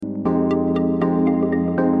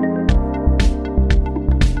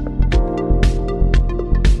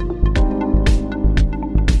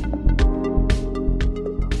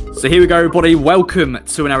So here we go, everybody. Welcome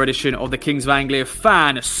to another edition of the Kings of Anglia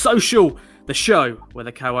Fan Social, the show where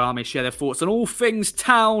the KOA Army share their thoughts on all things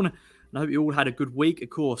town. And I hope you all had a good week.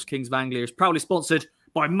 Of course, Kings of Anglia is proudly sponsored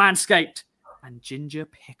by Manscaped and Ginger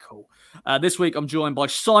Pickle. This week, I'm joined by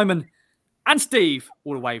Simon and Steve,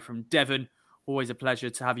 all the way from Devon. Always a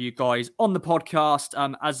pleasure to have you guys on the podcast.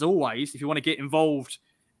 As always, if you want to get involved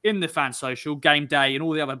in the Fan Social, Game Day, and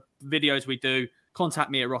all the other videos we do,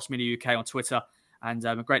 contact me at Rossmini UK on Twitter. And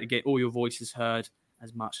great to get all your voices heard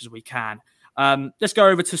as much as we can. Let's go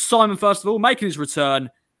over to Simon, first of all, making his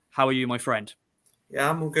return. How are you, my friend?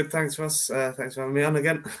 Yeah, I'm all good. Thanks, Ross. Thanks for having me on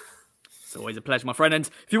again. It's always a pleasure, my friend. And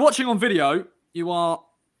if you're watching on video, you are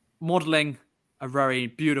modelling a very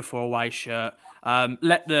beautiful away shirt.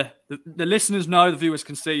 Let the listeners know, the viewers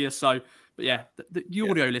can see you. So, but yeah, the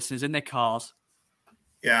audio listeners in their cars.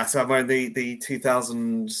 Yeah, so I'm wearing the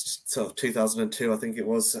 2002, I think it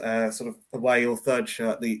was, sort of away or third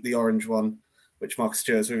shirt, the orange one, which Marcus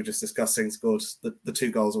Stewart, as we were just discussing, scored the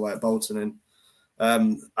 2 goals away at Bolton.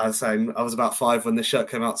 And I was saying I was about 5 when the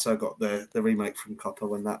shirt came out, so I got the remake from Copper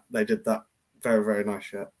when they did that. Very, very nice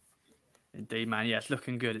shirt. Indeed, man. Yeah, it's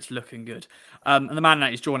looking good. It's looking good. And the man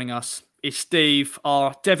that is joining us is Steve,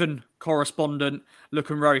 our Devon correspondent,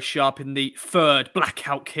 looking very sharp in the 3rd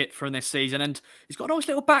blackout kit from this season. And he's got a nice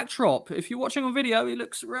little backdrop. If you're watching on video, he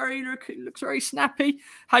looks very snappy.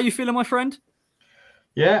 How you feeling, my friend?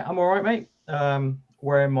 Yeah, I'm all right, mate.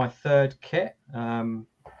 Wearing my 3rd kit.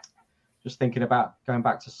 Just thinking about going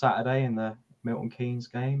back to Saturday in the Milton Keynes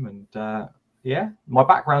game. And yeah, my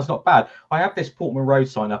background's not bad. I have this Portman Road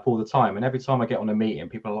sign up all the time. And every time I get on a meeting,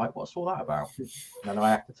 people are like, what's all that about? And then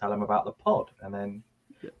I have to tell them about the pod. And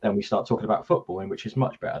then we start talking about football, which is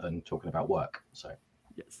much better than talking about work. So,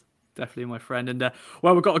 yes, definitely, my friend. And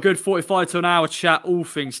well, we've got a good 45 to an hour chat, all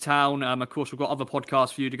things town. Of course, we've got other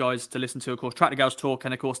podcasts for you guys to listen to. Of course, Track the Girls Talk,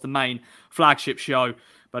 and of course, the main flagship show.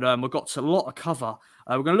 But we've got a lot to cover.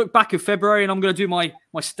 We're going to look back at February, and I'm going to do my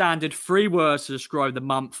standard 3 words to describe the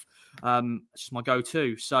month. It's just my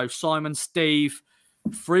go-to. So, Simon, Steve,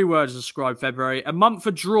 3 words to describe February. A month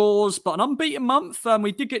for draws, but an unbeaten month.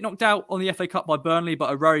 We did get knocked out on the FA Cup by Burnley,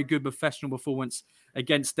 but a very good professional performance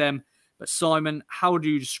against them. But Simon, how do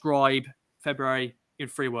you describe February in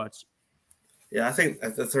 3 words? Yeah, I think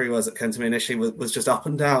the 3 words that came to me initially was just up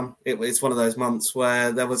and down. It's one of those months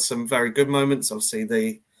where there was some very good moments. Obviously,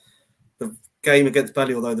 the game against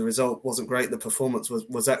Burnley, although the result wasn't great, the performance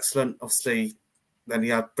was excellent. Obviously, then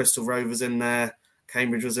you had Bristol Rovers in there,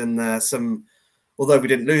 Cambridge was in there. Although we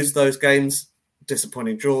didn't lose those games,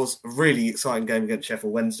 disappointing draws. A really exciting game against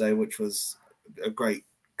Sheffield Wednesday, which was a great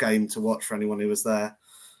game to watch for anyone who was there.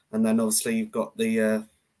 And then obviously you've got the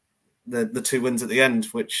 2 wins at the end,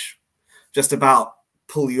 which just about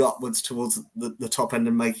pull you upwards towards the top end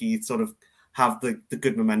and make you sort of have the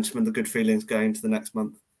good momentum and the good feelings going into the next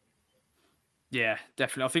month. Yeah,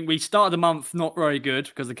 definitely. I think we started the month not very good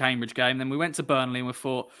because of the Cambridge game. Then we went to Burnley and we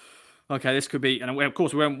thought, okay, this could be... And of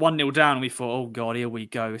course, we went 1-0 down and we thought, oh, God, here we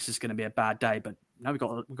go. This is going to be a bad day. But no, we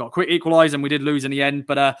got a quick equaliser and we did lose in the end.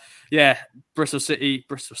 But yeah, Bristol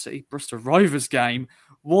Rovers game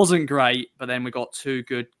wasn't great. But then we got 2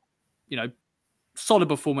 good, solid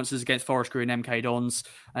performances against Forest Green and MK Dons.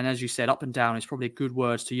 And as you said, up and down is probably good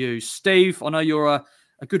words to use. Steve, I know you're a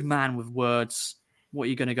good man with words. What are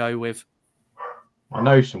you going to go with? I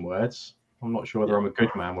know some words. I'm not sure whether I'm a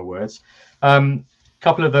good man with words.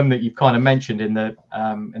 Couple of them that you've kind of mentioned in the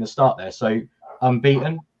start there. So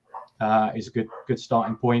unbeaten is a good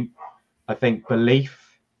starting point. I think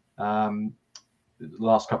belief. The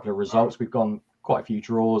last couple of results, we've gone quite a few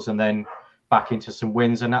draws and then back into some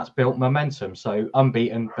wins, and that's built momentum. So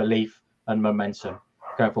unbeaten, belief, and momentum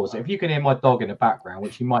going forward. So if you can hear my dog in the background,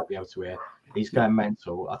 which you might be able to hear, he's going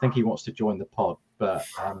mental. I think he wants to join the pod, but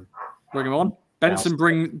bring him on.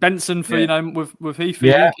 Bring Benson for with Heath.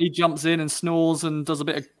 Yeah. He jumps in and snores and does a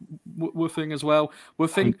bit of woofing as well.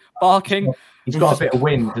 Woofing, barking. He's got a bit of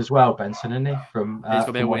wind as well, Benson, isn't he? He's got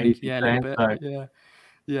a bit of wind. Yeah, a little bit. So.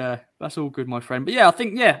 Yeah. That's all good, my friend. But yeah, I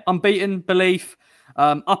think unbeaten, belief,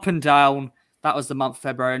 up and down. That was the month of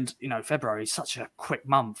February, and February is such a quick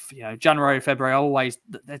month. January, February,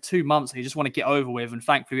 they're 2 months that you just want to get over with, and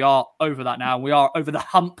thankfully we are over that now. We are over the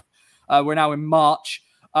hump. We're now in March.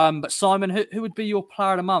 But Simon, who would be your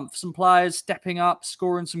player of the month? Some players stepping up,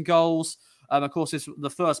 scoring some goals. Of course, it's the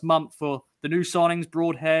first month for the new signings,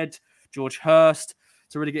 Broadhead, George Hurst.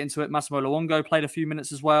 To really get into it, Massimo Luongo played a few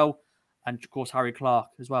minutes as well. And, of course, Harry Clark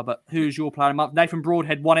as well. But who's your player of the month? Nathan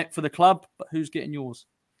Broadhead won it for the club, but who's getting yours?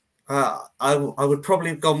 I would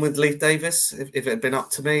probably have gone with Leif Davis if it had been up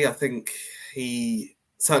to me. I think he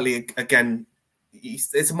certainly, again,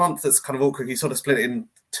 it's a month that's kind of awkward. You sort of split it in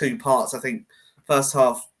two parts. I think first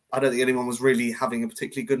half, I don't think anyone was really having a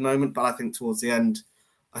particularly good moment, but I think towards the end,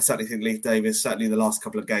 I certainly think Leif Davis, certainly the last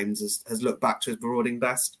couple of games, has looked back to his marauding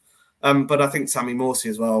best. But I think Sammy Morsy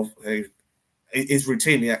as well, who is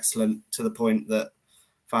routinely excellent to the point that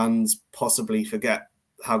fans possibly forget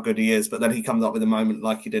how good he is. But then he comes up with a moment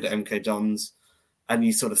like he did at MK Dons, and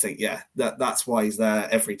you sort of think, that's why he's there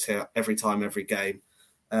every time, every game.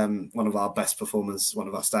 One of our best performers, one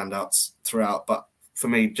of our standouts throughout. But for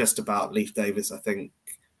me, just about Leif Davis, I think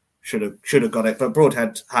should have got it. But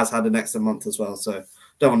Broadhead has had an excellent month as well, so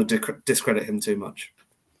don't want to discredit him too much.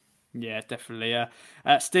 Yeah, definitely.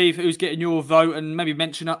 Steve, who's getting your vote, and maybe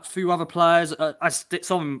mention a few other players? As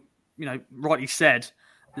someone rightly said,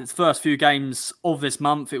 the first few games of this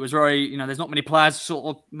month, it was very there's not many players sort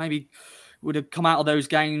of maybe would have come out of those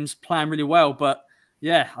games playing really well, but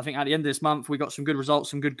yeah, I think at the end of this month we got some good results,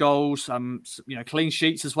 some good goals, clean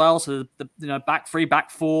sheets as well. So the back three, back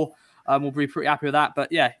four, we'll be pretty happy with that.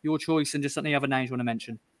 But yeah, your choice, and just any other names you want to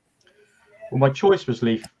mention. Well, my choice was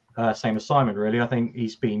Leif, same as Simon. Really, I think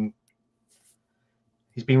he's been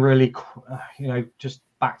really, just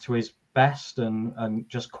back to his best and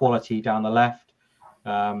just quality down the left.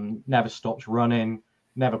 Never stops running,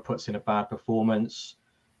 never puts in a bad performance.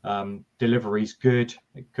 Delivery's good.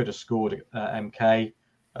 It could have scored at MK.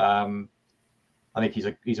 I think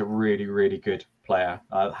he's a really, really good player.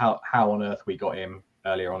 How on earth we got him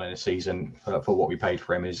earlier on in the season for what we paid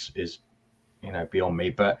for him is beyond me.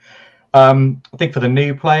 But I think for the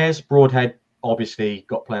new players, Broadhead obviously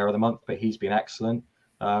got Player of the Month, but he's been excellent.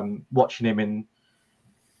 Watching him in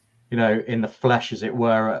the flesh, as it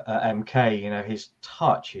were, at MK, his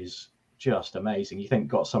touch is just amazing. You think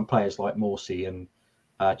got some players like Morsy and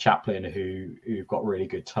Chaplin who've got really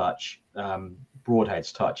good touch.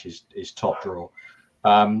 Broadhead's touch is top draw.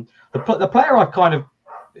 The player I kind of,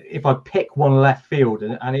 if I pick one left field,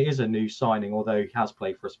 and it is a new signing, although he has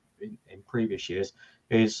played for us in previous years,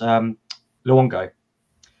 is Luongo.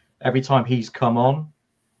 Every time he's come on,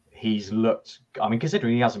 he's looked,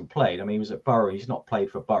 considering he hasn't played, he was at Borough, he's not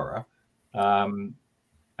played for Borough. And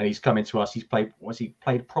he's coming to us, he's played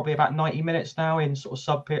probably about 90 minutes now in sort of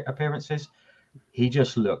sub appearances. He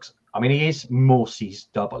just looks, he is Morsy's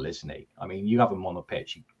double, isn't he? You have him on the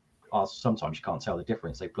pitch, sometimes you can't tell the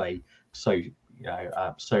difference. They play so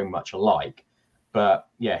much alike. But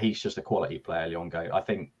yeah, he's just a quality player, Luongo. I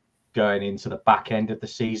think going into the back end of the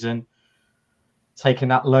season, taking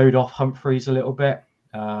that load off Humphreys a little bit,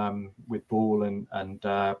 with Ball and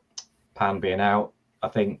Pan being out, I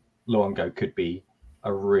think Luongo could be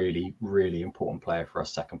a really, really important player for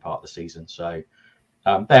us second part of the season. So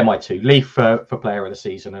they're my two. Leif for player of the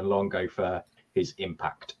season and Luongo for his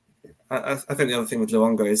impact. I think the other thing with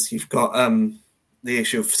Luongo is you've got the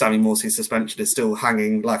issue of Sammy Morsy's suspension is still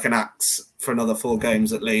hanging like an axe for another 4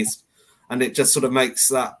 games at least. And it just sort of makes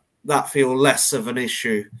that feel less of an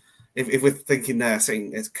issue. If we're thinking there,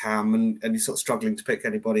 saying it's Cam and you're sort of struggling to pick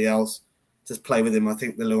anybody else, just play with him. I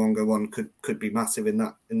think the Luongo one could be massive in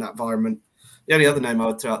that environment. The only other name I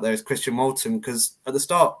would throw out there is Christian Moulton, because at the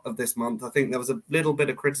start of this month, I think there was a little bit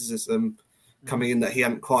of criticism coming in that he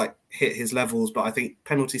hadn't quite hit his levels. But I think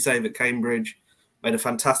penalty save at Cambridge, made a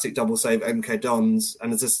fantastic double save at MK Dons,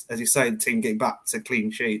 and as you say, the team getting back to clean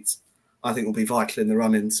sheets, I think will be vital in the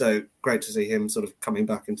run-in. So great to see him sort of coming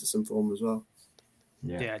back into some form as well.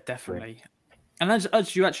 Yeah, definitely. Great. And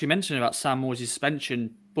as you actually mentioned about Sam Moore's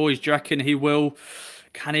suspension, boys, do you reckon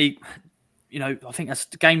can he, I think that's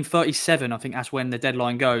game 37. I think that's when the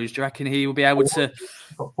deadline goes. Do you reckon he will be able to?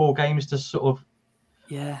 Got 4 games to sort of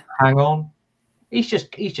hang on. He's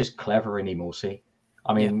just clever, isn't he, Morsy?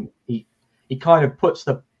 He kind of puts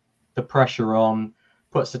the pressure on,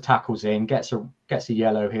 puts the tackles in, gets a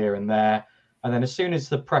yellow here and there, and then as soon as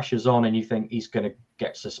the pressure's on and you think he's going to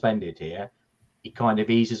get suspended here, he kind of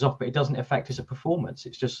eases off, but it doesn't affect his performance.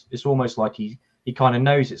 It's almost like he kind of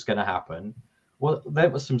knows it's going to happen. Well, there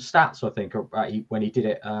was some stats, I think, when he did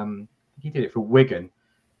it. He did it for Wigan,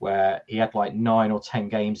 where he had like 9 or 10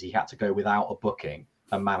 games he had to go without a booking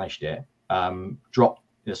and managed it.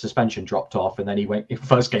 The suspension dropped off, and then he went.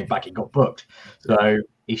 First game back, he got booked. So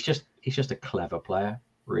he's just a clever player,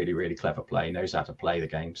 really, really clever player. He knows how to play the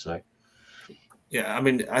game. So. Yeah,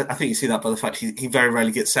 I think you see that by the fact he very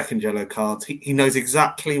rarely gets second yellow cards. He knows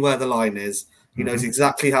exactly where the line is. He knows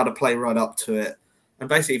exactly how to play right up to it. And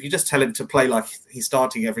basically, if you just tell him to play like he's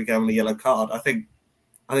starting every game on a yellow card, I think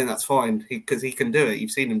that's fine because he can do it.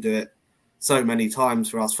 You've seen him do it so many times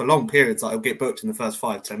for us for long periods. Like he'll get booked in the first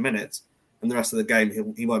 5-10 minutes, and the rest of the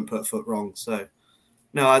game he won't put a foot wrong. So,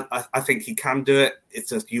 no, I think he can do it. It's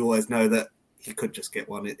just you always know that he could just get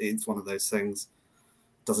one. It's one of those things.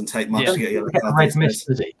 doesn't take much to get a yellow card. Red mist,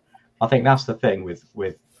 does he? I think that's the thing with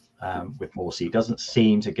Morsey. He doesn't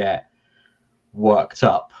seem to get worked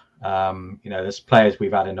up. There's players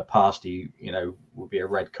we've had in the past who, will be a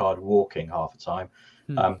red card walking half the time.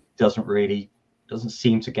 Doesn't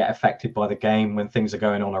seem to get affected by the game when things are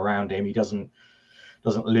going on around him. He doesn't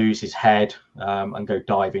lose his head and go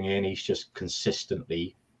diving in. He's just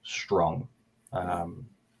consistently strong.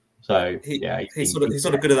 He's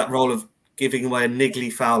sort of good at that role of giving away a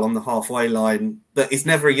niggly foul on the halfway line that is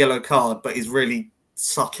never a yellow card, but is really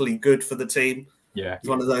subtly good for the team. Yeah, it's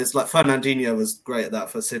one of those, like Fernandinho was great at that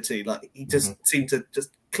for City. Like he just seemed to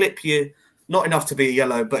just clip you, not enough to be a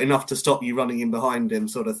yellow, but enough to stop you running in behind him,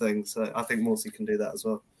 sort of thing. So I think Morsey can do that as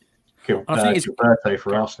well. Cool. I think Gilberto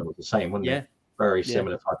for Arsenal was the same, wasn't it? Very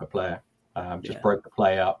similar type of player. Broke the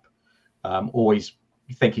play up. Always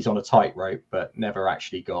you think he's on a tightrope, but never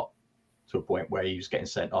actually got to a point where he was getting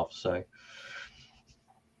sent off. So.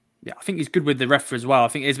 Yeah, I think he's good with the ref as well. I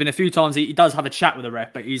think there's been a few times he does have a chat with the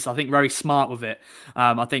ref, but he's, I think, very smart with it.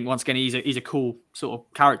 I think, once again, he's a cool sort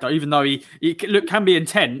of character, even though he can be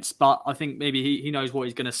intense, but I think maybe he knows what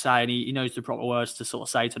he's going to say and he knows the proper words to sort of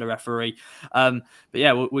say to the referee. But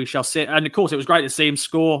yeah, we shall see. And of course, it was great to see him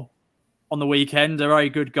score on the weekend, a very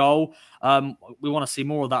good goal. We want to see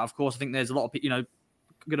more of that, of course. I think there's a lot of,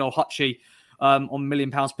 good old Hutchie on £1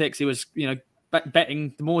 million picks. He was,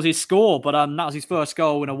 betting the Morsey score, but that was his first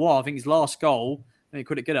goal in a while. I think his last goal, he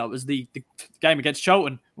couldn't get it, was the game against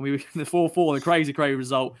Charlton when we were the 4-4, the crazy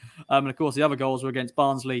result. And of course, the other goals were against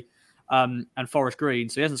Barnsley and Forest Green.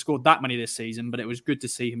 So he hasn't scored that many this season, but it was good to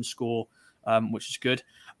see him score, which is good.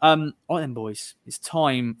 All right then, boys, it's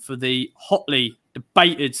time for the hotly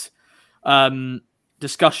debated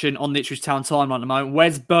discussion on the Ipswich Town timeline at the moment.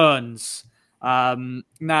 Wes Burns.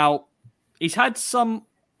 Now, he's had some,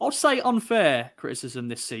 I'll say, unfair criticism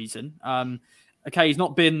this season. He's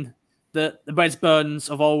not been the Wes Burns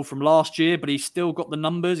of old from last year, but he's still got the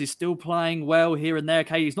numbers. He's still playing well here and there.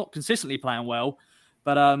 Okay, he's not consistently playing well,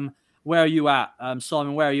 but where are you at,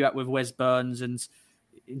 Simon? Where are you at with Wes Burns, and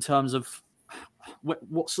in terms of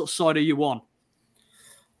what sort of side are you on?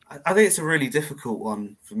 I think it's a really difficult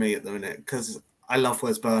one for me at the minute because I love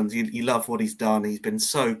Wes Burns. You love what he's done. He's been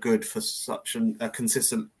so good for such a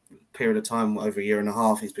consistent period of time, over a year and a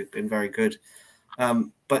half. He's been very good.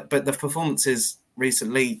 But the performances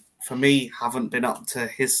recently, for me, haven't been up to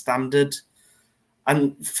his standard.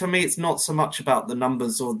 And for me, it's not so much about the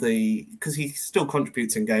numbers because he still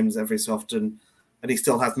contributes in games every so often, and he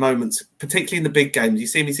still has moments, particularly in the big games. You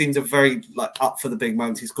see him, he seems very up for the big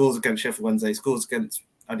moments. He scores against Sheffield Wednesday. He scores against,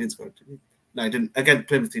 I didn't score. No, he didn't. Against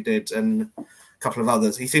Plymouth he did, and a couple of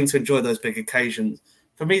others. He seems to enjoy those big occasions.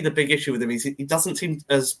 For me, the big issue with him is he doesn't seem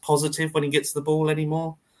as positive when he gets the ball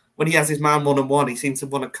anymore. When he has his man one-on-one, he seems to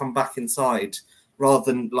want to come back inside rather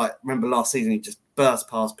than, remember last season, he just burst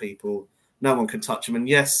past people. No one could touch him. And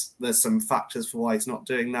yes, there's some factors for why he's not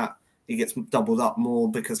doing that. He gets doubled up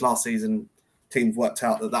more because last season teams worked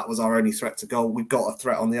out that was our only threat to goal. We've got a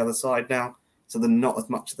threat on the other side now, so then not as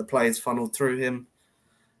much of the play is funneled through him.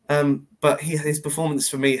 But his performance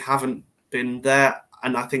for me haven't been there.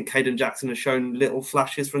 And I think Caden Jackson has shown little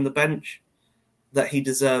flashes from the bench that he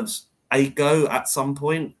deserves a go at some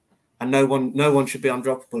point. And no one should be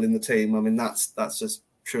undroppable in the team. I mean, that's just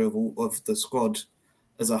true of the squad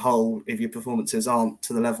as a whole. If your performances aren't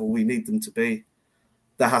to the level we need them to be,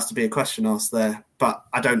 there has to be a question asked there. But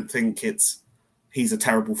I don't think he's a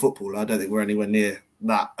terrible footballer. I don't think we're anywhere near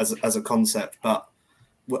that as a concept. But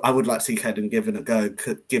I would like to see Caden given a go,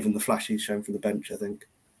 given the flash he's shown from the bench, I think.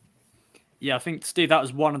 Yeah, I think, Steve, that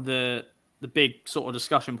was one of the big sort of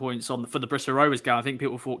discussion points for the Bristol Rovers game. I think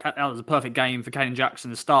people thought that was a perfect game for Caden Jackson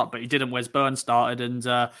to start, but he didn't. Wes Burns started, and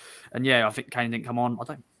yeah, I think Caden didn't come on.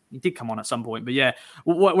 He did come on at some point, but yeah,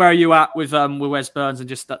 where are you at with Wes Burns and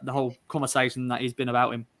just the whole conversation that he's been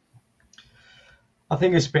about him? I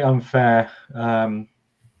think it's a bit unfair.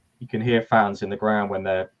 You can hear fans in the ground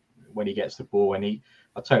when he gets the ball, and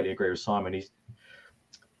I totally agree with Simon.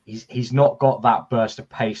 He's not got that burst of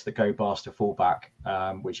pace that go past a fullback,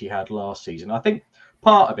 which he had last season. I think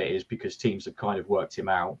part of it is because teams have kind of worked him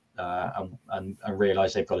out and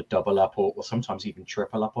realised they've got to double up or sometimes even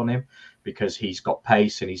triple up on him because he's got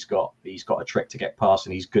pace and he's got a trick to get past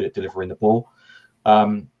and he's good at delivering the ball.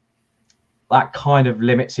 That kind of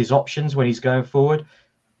limits his options when he's going forward.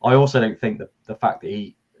 I also don't think that the fact that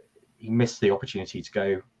he missed the opportunity to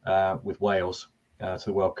go with Wales to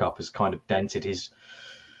the World Cup has kind of dented his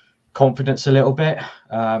confidence a little bit.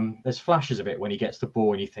 There's flashes of it when he gets the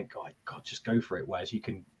ball and you think, oh God, just go for it. Whereas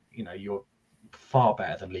you're far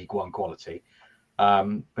better than League One quality.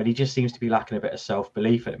 But he just seems to be lacking a bit of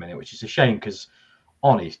self-belief at the minute, which is a shame because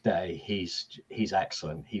on his day, he's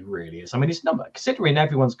excellent. He really is. I mean, his number, considering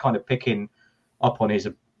everyone's kind of picking up on his,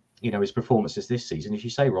 his performances this season. As you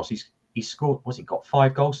say, Ross, he's scored. He got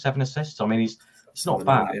 5 goals, 7 assists? I mean, it's not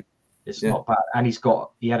bad. It's not bad, and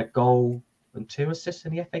he had a goal and 2 assists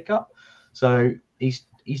in the FA Cup. So he's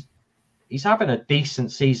having a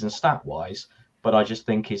decent season stat wise, but I just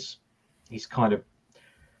think he's kind of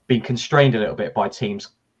been constrained a little bit by teams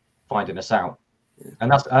finding us out, and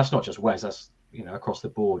that's not just Wes. That's across the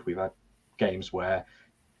board. We've had games where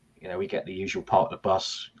we get the usual part of the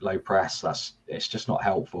bus, low press. It's just not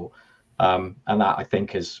helpful, and that I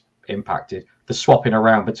think has impacted the swapping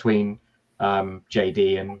around between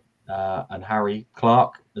JD and Harry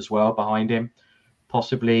Clark as well behind him.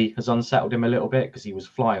 Possibly has unsettled him a little bit because he was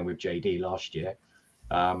flying with JD last year.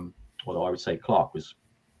 Although I would say Clark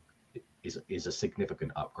is a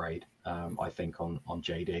significant upgrade, I think, on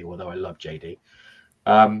JD, although I love JD.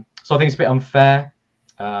 So I think it's a bit unfair.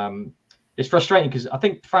 It's frustrating because I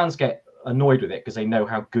think fans get annoyed with it because they know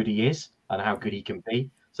how good he is and how good he can be.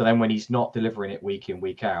 So then when he's not delivering it week in,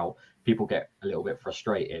 week out, people get a little bit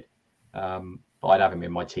frustrated. But I'd have him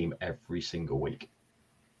in my team every single week.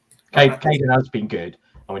 Caden has been good.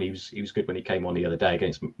 I mean, he was good when he came on the other day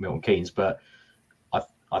against Milton Keynes, but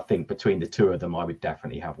I think between the two of them, I would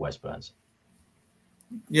definitely have Wes Burns.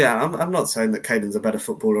 Yeah, I'm not saying that Caden's a better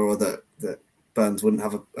footballer or that Burns wouldn't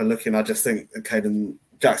have a look in. I just think that Caden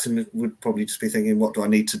Jackson would probably just be thinking, what do I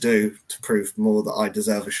need to do to prove more that I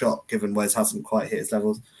deserve a shot, given Wes hasn't quite hit his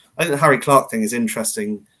levels. I think the Harry Clark thing is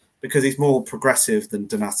interesting because he's more progressive than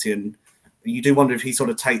Donatian. You do wonder if he sort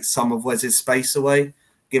of takes some of Wes's space away,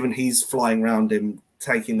 given he's flying around him,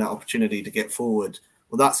 taking that opportunity to get forward.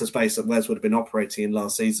 Well, that's the space that Wes would have been operating in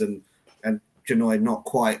last season, and Janoi not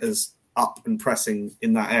quite as up and pressing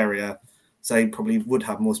in that area, so he probably would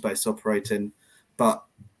have more space to operate in. But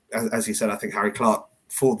as you said, I think Harry Clark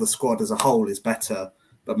for the squad as a whole is better,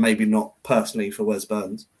 but maybe not personally for Wes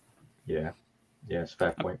Burns. Yeah, it's a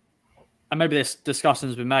fair point. And maybe this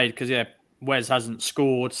discussion's been made because, Wes hasn't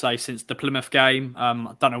scored, say, since the Plymouth game.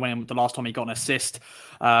 I don't know when the last time he got an assist.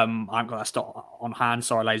 I haven't got that stat on hand.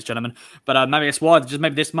 Sorry, ladies and gentlemen. But maybe that's why. Just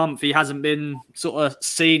maybe this month he hasn't been sort of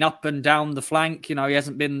seen up and down the flank. He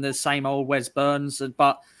hasn't been the same old Wes Burns.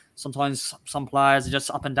 But sometimes some players are just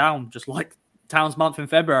up and down, just like Town's month in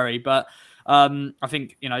February. But I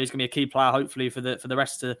think he's going to be a key player, hopefully, for the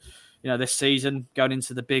rest of this season, going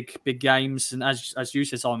into the big games. And as you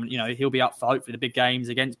said, Simon, he'll be up for hopefully the big games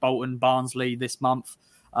against Bolton, Barnsley this month.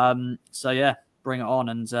 So bring it on,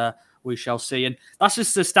 and we shall see. And that's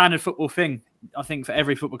just the standard football thing, I think, for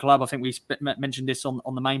every football club. I think we mentioned this on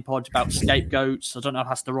the main pod about scapegoats. I don't know if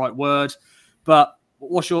that's the right word, but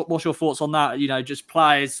what's your thoughts on that? Just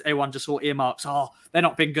players, everyone just sort of earmarks, they're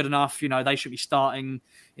not being good enough. They should be starting.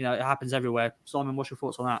 It happens everywhere. Simon, what's your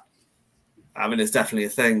thoughts on that? I mean, it's definitely a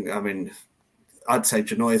thing. I mean, I'd say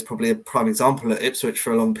Janoi is probably a prime example at Ipswich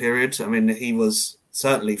for a long period. I mean, he was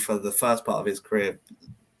certainly for the first part of his career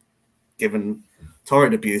given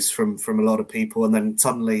torrid abuse from a lot of people, and then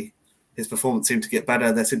suddenly his performance seemed to get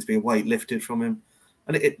better. There seemed to be a weight lifted from him,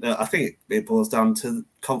 and I think it boils down to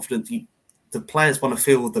confidence. The players want to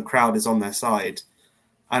feel the crowd is on their side,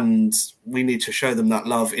 and we need to show them that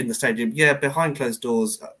love in the stadium. Yeah, behind closed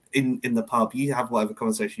doors, in the pub, you have whatever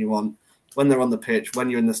conversation you want. When they're on the pitch, when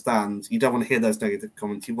you're in the stands, you don't want to hear those negative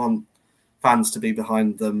comments. You want fans to be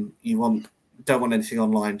behind them. Don't want anything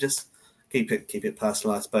online. Just keep it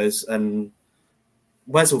personal, I suppose. And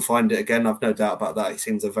Wes will find it again. I've no doubt about that. He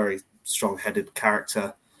seems a very strong-headed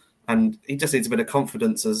character, and he just needs a bit of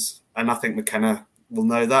confidence. And I think McKenna will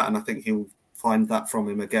know that, and I think he'll find that from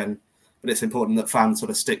him again. But it's important that fans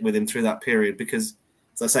sort of stick with him through that period because,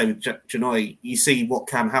 as I say with Janoi, you see what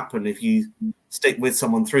can happen if you stick with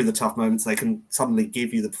someone through the tough moments. They can suddenly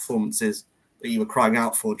give you the performances that you were crying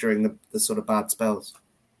out for during the sort of bad spells.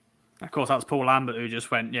 Of course, that was Paul Lambert who just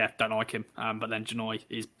went, don't like him. But then Janoi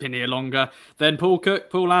is been here longer than Paul Cook,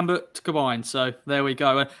 Paul Lambert combined. So there we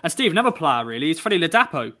go. And Steve, another player really is Freddie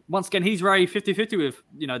Ladapo. Once again, he's very 50-50 with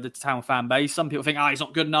the Town fan base. Some people think, he's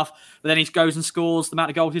not good enough. But then he goes and scores the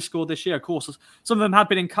amount of goals he scored this year. Of course, some of them have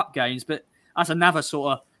been in cup games, but that's another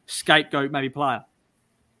sort of scapegoat maybe player.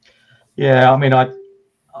 Yeah, I mean, I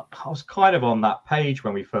was kind of on that page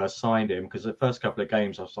when we first signed him because the first couple of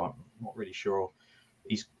games I was like, I'm not really sure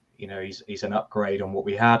he's an upgrade on what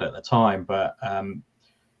we had at the time. But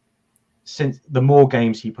since the more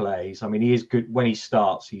games he plays, I mean, he is good when he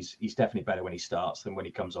starts. He's definitely better when he starts than when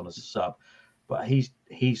he comes on as a sub. But he's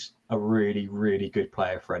a really, really good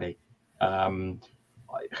player, Freddie. I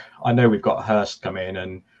know we've got Hurst come in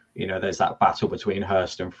and, there's that battle between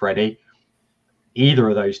Hurst and Freddie. either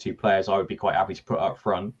of those two players, I would be quite happy to put up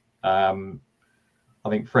front. I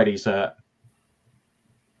think Freddie's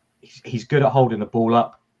he's good at holding the ball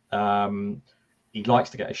up. He likes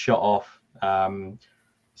to get a shot off.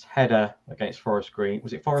 His header against Forest Green,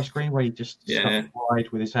 was it Forest Green where he just stuck wide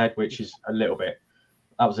with his head, which is a little bit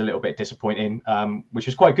disappointing, which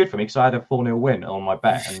was quite good for me because I had a 4-0 win on my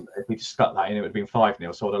bet, and if we just stuck that in, it would have been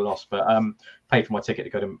 5-0, so I would have lost. But paid for my ticket to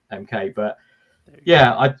go to MK. But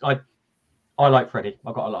yeah, I like Freddie.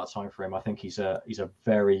 I've got a lot of time for him. I think he's a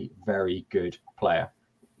very, very good player.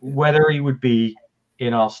 Whether he would be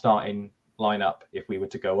in our starting lineup if we were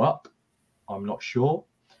to go up, I'm not sure.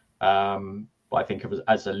 But I think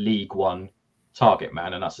as a League One target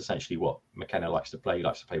man, and that's essentially what McKenna likes to play. He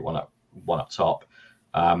likes to play one up top.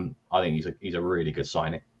 I think he's a really good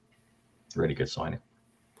signing. Really good signing.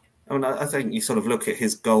 I mean, I think you sort of look at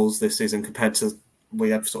his goals this season compared to, we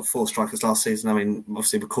had sort of 4 strikers last season. I mean,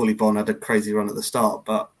 obviously Macaulay Bonne had a crazy run at the start,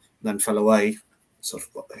 but then fell away. Sort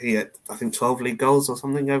of, he had, I think, 12 league goals or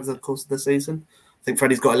something over the course of the season. I think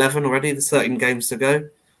Freddie's got 11 already. There's 13 games to go.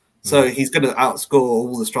 So he's going to outscore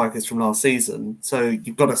all the strikers from last season. So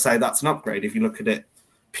you've got to say that's an upgrade if you look at it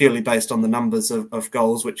purely based on the numbers of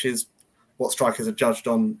goals, which is what strikers are judged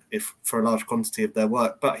on if for a large quantity of their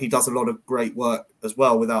work. But he does a lot of great work as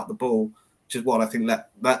well without the ball, which is what I think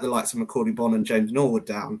let the likes of Macaulay Bonne and James Norwood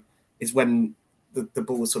down, is when the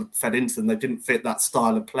ball was sort of fed into them. They didn't fit that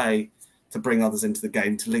style of play to bring others into the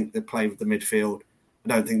game, to link the play with the midfield. I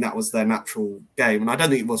don't think that was their natural game. And I don't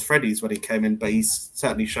think it was Freddie's when he came in, but he's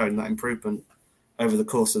certainly shown that improvement over the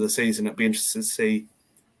course of the season. It'd be interesting to see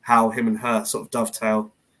how him and her sort of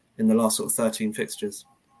dovetail in the last sort of 13 fixtures.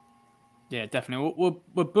 Yeah, definitely.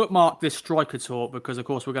 We'll bookmark this striker talk because, of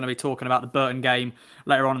course, we're going to be talking about the Burton game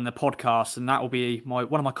later on in the podcast, and that will be one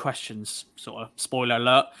of my questions, sort of spoiler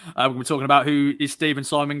alert. We're talking about who is Stephen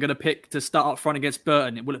Simon going to pick to start up front against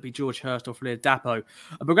Burton. Will it be George Hurst or Flair Dapo?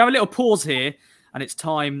 But we're going to have a little pause here, and it's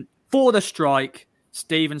time for the strike.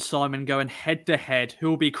 Stephen Simon going head-to-head. Who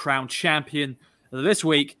will be crowned champion this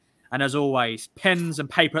week? And as always, pens and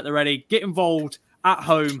paper at the ready. Get involved at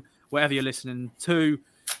home, wherever you're listening to.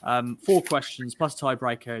 4 questions plus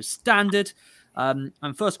tiebreaker is standard.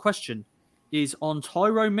 And first question is on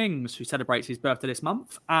Tyrone Mings, who celebrates his birthday this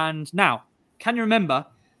month. And now, can you remember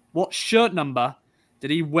what shirt number did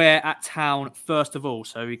he wear at Town first of all?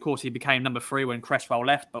 So, of course, he became number 3 when Cresswell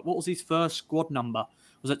left. But what was his first squad number?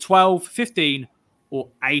 Was it 12, 15 or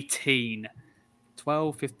 18?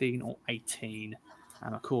 12, 15 or 18?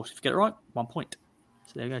 And, of course, if you get it right, 1 point.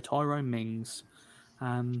 So there you go, Tyrone Mings.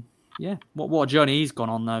 Yeah, what a journey he's gone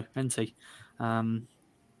on, though, hasn't he?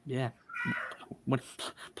 Yeah.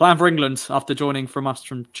 Playing for England after joining from us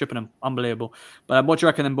from Chippenham. Unbelievable. But what do you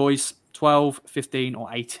reckon then, boys? 12, 15 or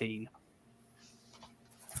 18?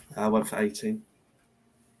 I went for 18.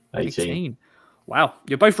 18. Wow,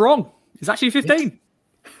 you're both wrong. It's actually 15. Yes.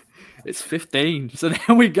 It's 15. So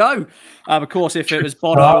there we go. Of course, if it was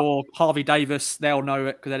Bono or Harvey Davis, they'll know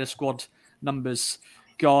it because they're the squad numbers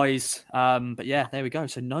guys. But yeah, there we go.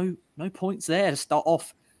 So no points there to start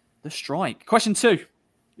off the strike. Question 2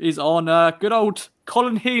 is on good old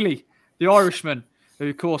Colin Healy, the Irishman, who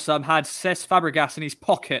of course had Cesc Fabregas in his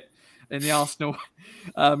pocket in the Arsenal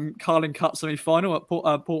Carling Cup semi-final at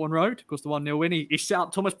Portland Road. Of course, the 1-0 win. He set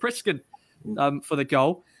up Thomas Priskin for the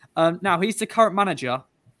goal. Now, he's the current manager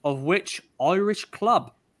of which Irish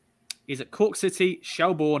club? Is it Cork City,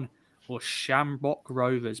 Shelbourne or Shamrock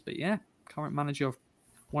Rovers? But yeah, current manager of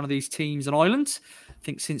one of these teams in Ireland. I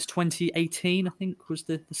think since 2018, I think was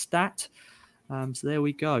the stat. So there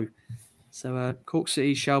we go. So Cork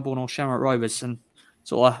City, Shelbourne or Shamrock Rovers. And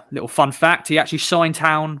sort of a little fun fact, he actually signed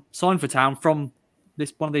for Town from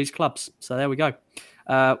one of these clubs. So there we go.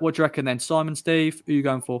 What do you reckon then? Simon, Steve, who are you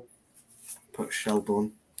going for? Put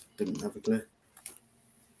Shelbourne. Didn't have a clue.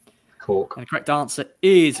 Cork. And the correct answer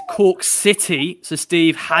is Cork City. So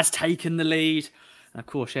Steve has taken the lead. And of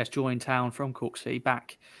course, yes, joined Town from Cork City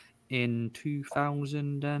back in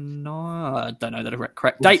 2009. I don't know the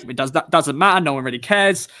correct date. It doesn't matter. No one really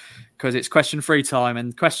cares because it's question 3 time.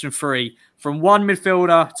 And question 3, from one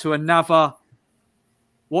midfielder to another,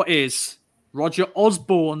 what is Roger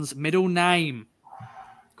Osborne's middle name?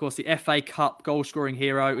 Of course, the FA Cup goal-scoring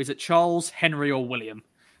hero. Is it Charles, Henry or William?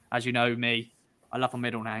 As you know me, I love my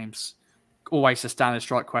middle names. Always a standard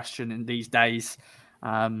strike question in these days.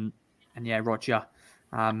 And yeah, Roger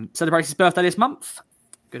celebrates his birthday this month.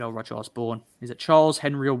 Good old Roger Osborne. Is it Charles,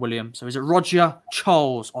 Henry or William? So is it Roger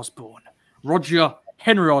Charles Osborne, Roger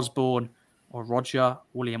Henry Osborne or Roger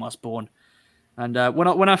William Osborne? And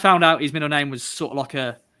when I found out his middle name was sort of like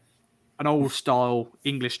an old style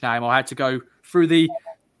English name, I had to go through the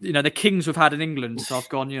the kings we've had in England. So I've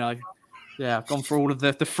gone, I've gone for all of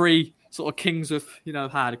the three sort of kings we've,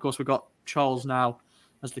 had. Of course, we've got Charles now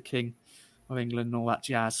as the king of England and all that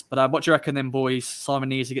jazz. But what do you reckon then, boys? Simon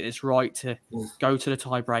needs to get this right to go to the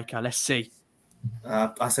tiebreaker. Let's see.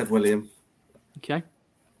 I said William. Okay.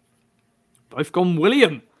 Both gone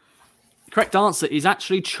William. The correct answer is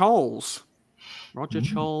actually Charles. Roger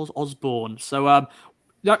Charles Osborne. So,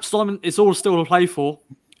 Simon, it's all still to play for.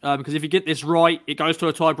 Because if you get this right, it goes to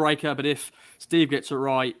a tiebreaker. But if Steve gets it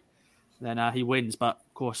right, then he wins. But,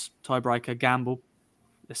 of course, tiebreaker, gamble.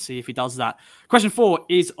 Let's see if he does that. Question 4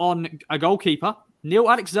 is on a goalkeeper. Neil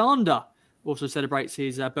Alexander also celebrates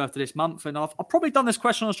his birthday this month. And I've probably done this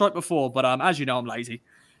question on strike before, but as you know, I'm lazy.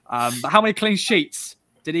 But how many clean sheets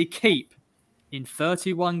did he keep in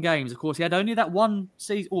 31 games? Of course, he had only that one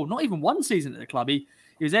season, or not even one season at the club. He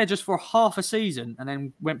was there just for half a season and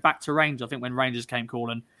then went back to Rangers. I think when Rangers came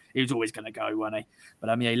calling, he was always going to go, wasn't he?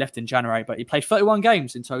 But he left in January. But he played 31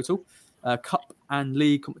 games in total, cup and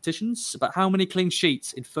league competitions. But how many clean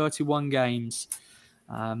sheets in 31 games?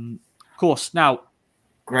 Of course, now,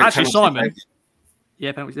 Great actually, Simon. penalty.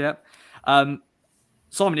 Yeah, penalty, yeah.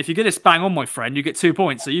 Simon, if you get this bang on, my friend, you get 2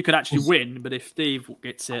 points. So you could actually win. But if Steve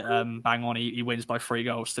gets it bang on, he wins by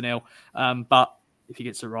 3-0. But if he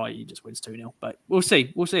gets it right, he just wins 2-0. But we'll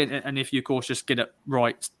see. We'll see. And if you, of course, just get it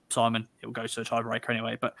right, Simon, it will go to a tiebreaker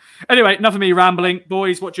anyway. But anyway, enough of me rambling.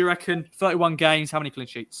 Boys, what do you reckon? 31 games. How many clean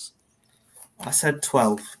sheets? I said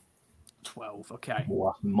 12. 12. Okay.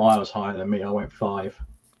 Oh, miles higher than me. I went 5.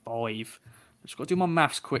 5. I've just got to do my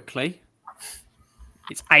maths quickly.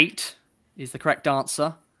 It's 8 is the correct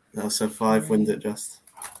answer. No, so 5 wins it just.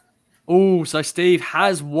 Oh, so Steve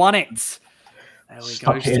has won it. There we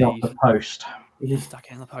Stuck go, it in off Steve. the post. Stuck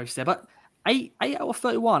it in the post there. But 8 out of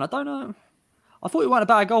 31. I don't know. I thought he weren't a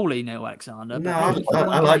bad goalie, Neil Alexander. No,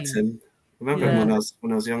 I liked him. I remember him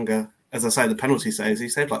when I was younger. As I say, the penalty saves. He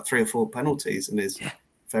saved like 3 or 4 penalties in his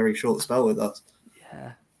very short spell with us.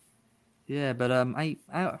 Yeah. Yeah, but I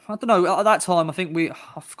don't know. At that time, I think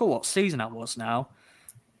I forgot what season that was now.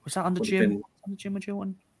 Was that under Jim? Under Jim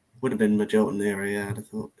Magilton? Would have been Magilton era, yeah, I'd have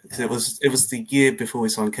thought. Because it was the year before we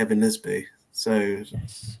signed Kevin Lisby. So,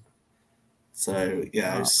 Yes.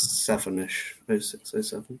 It was 7-ish. 06,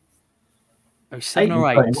 07. 07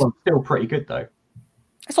 or 8. Still pretty good, though.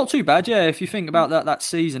 It's not too bad, yeah, if you think about that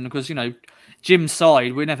season, because, Jim's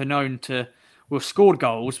side, we're never known to... We've scored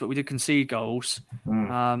goals, but we did concede goals.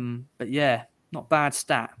 But yeah, not bad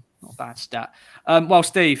stat. Not bad stat. Well,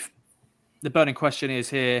 Steve, the burning question is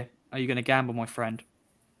here. Are you going to gamble, my friend?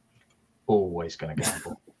 Always going to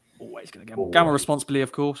gamble. Always going to gamble. Gamble responsibly,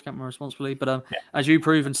 of course. Gamble responsibly. But as you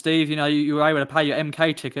proven, Steve, you were able to pay your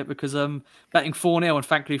MK ticket because betting 4-0 and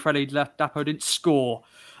thankfully Freddie Dapo didn't score.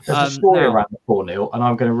 There's a story around the 4-0, and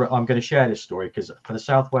I'm going to share this story because for the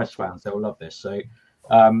Southwest fans, they'll love this. So,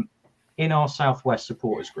 in our Southwest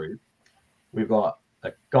supporters group, we've got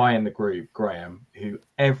a guy in the group, Graham, who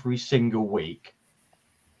every single week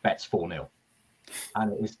bets 4-0.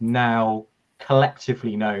 And it is now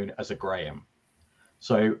collectively known as a Graham.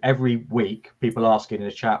 So every week, people asking in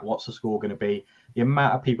the chat, what's the score going to be? The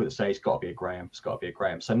amount of people that say it's got to be a Graham, it's got to be a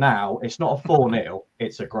Graham. So now it's not a 4-0,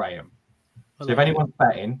 it's a Graham. So if anyone's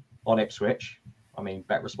betting on Ipswich,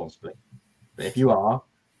 bet responsibly. But if you are,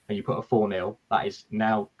 and you put a 4-0, that is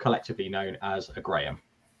now collectively known as a Graham.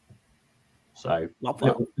 So,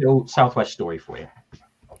 little Southwest story for you.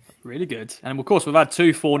 Really good. And of course, we've had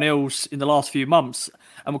 2 4-0s in the last few months.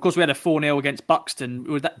 And of course, we had a 4-0 against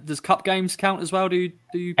Buxton. Does cup games count as well? Do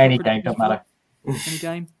you any game, doesn't matter. Any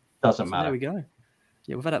game? Doesn't matter. There we go.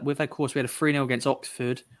 Yeah, we had of course, we had a 3-0 against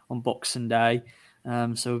Oxford on Boxing Day.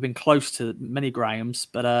 So we've been close to many Grahams.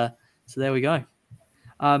 But so there we go.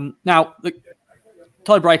 Now, the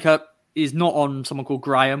tiebreaker is not on someone called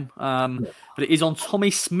Graham, but it is on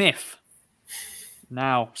Tommy Smith.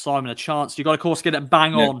 Now, Simon, a chance. You've got to, of course, get it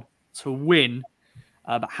bang on to win.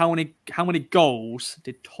 But how many goals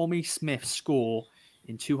did Tommy Smith score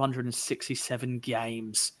in 267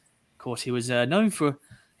 games? Of course, he was known for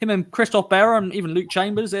him and Christoph Berra and even Luke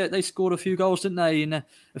Chambers. They scored a few goals, didn't they, in a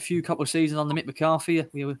couple of seasons under Mick McCarthy?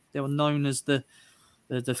 They were known as the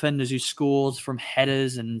defenders who scored from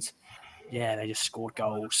headers, and they just scored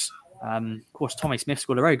goals. Of course, Tommy Smith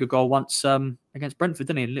scored a very good goal once against Brentford,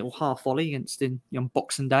 didn't he? A little half volley on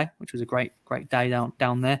Boxing Day, which was a great day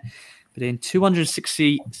down there. But in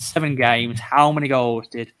 267 games, how many goals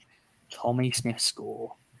did Tommy Smith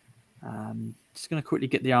score? Just going to quickly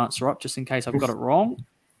get the answer up, just in case I've got it wrong.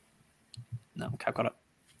 No, okay, I've got it.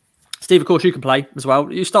 Steve, of course, you can play as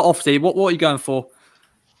well. You start off, Steve. What are you going for?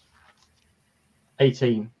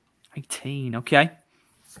 18. 18, okay.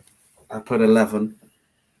 I put 11.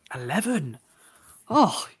 11.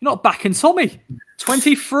 Oh, you're not backing Tommy.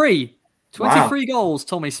 23. 23 goals,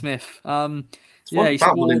 Tommy Smith. He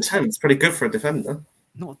scored 1 in 10. It's pretty good for a defender.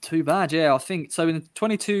 Not too bad, yeah. I think so. In the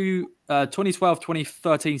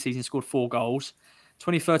 2012-2013 season, he scored 4 goals.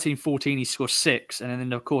 2013-14, he scored 6, and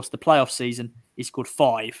then of course the playoff season, he scored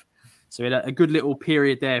 5. So he had a good little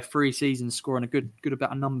period there, 3 seasons scoring a good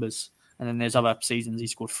amount of numbers. And then there's other seasons he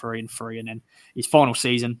scored 3 and 3, and then his final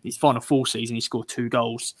full season, he scored 2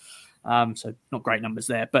 goals. So not great numbers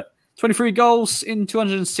there, but 23 goals in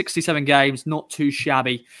 267 games, not too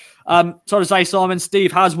shabby. So to say, Simon,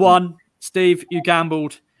 Steve has won. Steve, you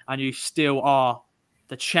gambled, and you still are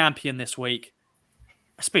the champion this week.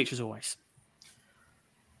 A speech as always.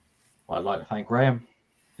 Well, I'd like to thank Graham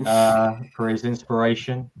for his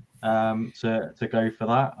inspiration to go for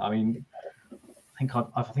that. I mean,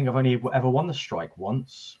 I think I've only ever won the strike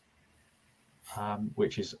once,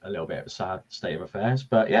 which is a little bit of a sad state of affairs.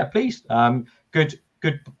 But yeah, pleased. Good,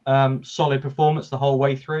 solid performance the whole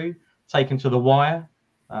way through. Taken to the wire,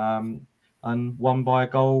 and won by a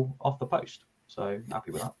goal off the post. So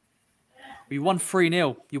happy with that. You won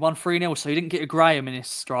 3-0. You won 3-0, so you didn't get a Graham in this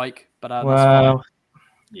strike. But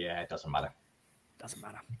yeah, it doesn't matter.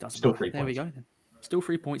 Still 3 points. There we go then. Still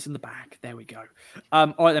 3 points in the bag. There we go.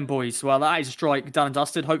 All right then, boys. Well, that is a strike done and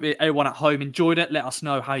dusted. Hope everyone at home enjoyed it. Let us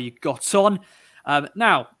know how you got on.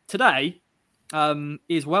 Now, today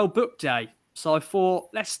is Well Book Day. So I thought,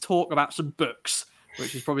 let's talk about some books,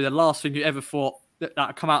 which is probably the last thing you ever thought that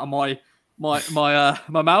would come out of my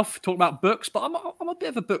mouth. Talk about books, but I'm a bit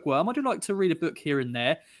of a bookworm. I do like to read a book here and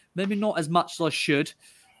there. Maybe not as much as I should.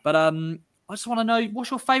 But I just want to know,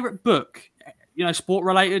 what's your favourite book? Sport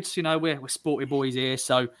related. We're sporty boys here,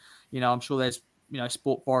 so I'm sure there's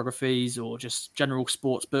sport biographies or just general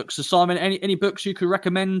sports books. So Simon, any books you could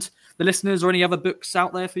recommend the listeners, or any other books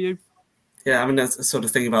out there for you? Yeah, I mean, that's sort of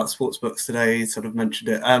thing about sports books today. You sort of mentioned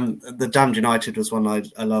it. The Damned United was one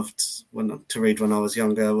I loved to read when I was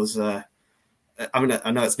younger. I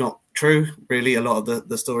know it's not true, really. A lot of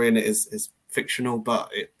the story in it is fictional, but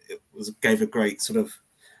it gave a great sort of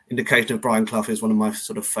indication of Brian Clough is one of my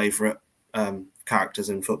sort of favourite characters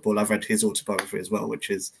in football. I've read his autobiography as well, which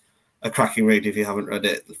is a cracking read if you haven't read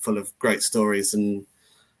it, full of great stories and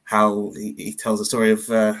how he tells a story of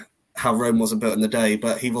how Rome wasn't built in the day,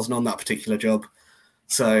 but he wasn't on that particular job.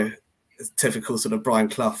 So it's typical sort of Brian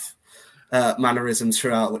Clough mannerisms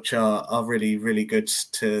throughout, which are really, really good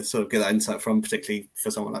to sort of get that insight from, particularly for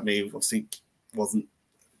someone like me who obviously wasn't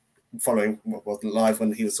live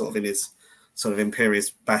when he was sort of in his sort of imperious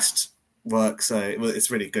best work. So it's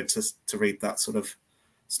really good to read that sort of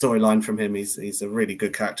storyline from him. He's a really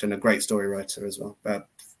good character and a great story writer as well,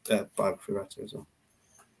 biography writer as well.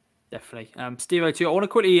 Definitely. Steve, too, I want to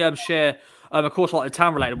quickly share, of course, like the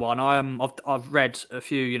town-related one. I've read a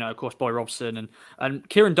few, of course, Bobby Robson and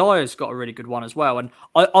Kieran Dyer's got a really good one as well. And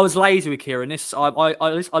I was lazy with Kieran.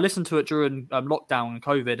 I listened to it during lockdown and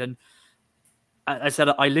COVID, and I said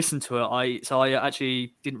I listened to it. I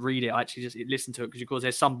actually didn't read it. I actually just listened to it because, of course,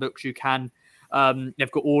 there's some books you can.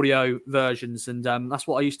 They've got audio versions, and that's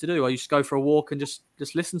what I used to do. I used to go for a walk and just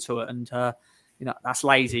listen to it, and that's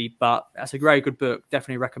lazy, but that's a very good book.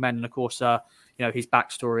 Definitely recommend. And of course, his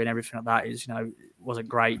backstory and everything like that is, wasn't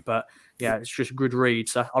great, but yeah, it's just a good read.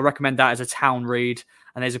 So I recommend that as a town read.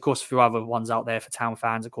 And there's of course a few other ones out there for town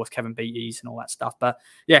fans, of course, Kevin Beatties and all that stuff. But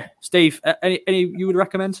yeah, Steve, any you would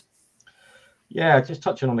recommend? Yeah, just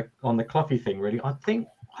touching on the Cloughie thing, really. I think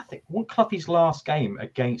one Cloughie's last game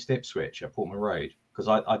against Ipswich at Portman Road, because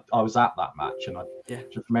I was at that match, and I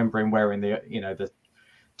just remember him wearing the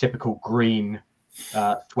typical green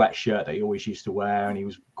sweatshirt that he always used to wear, and he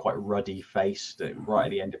was quite ruddy faced right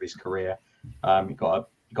at the end of his career. He got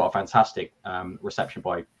a fantastic reception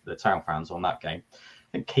by the town fans on that game.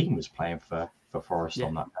 I think Keane was playing for Forest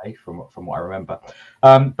on that day, from what I remember.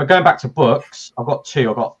 But going back to books, I've got two.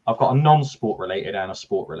 I've got a non-sport related and a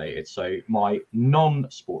sport related. So my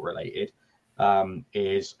non-sport related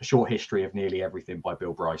is A Short History of Nearly Everything by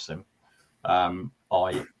Bill Bryson.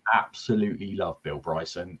 I absolutely love Bill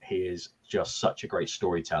Bryson. He is just such a great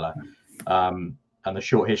storyteller. And The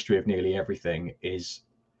Short History of Nearly Everything is,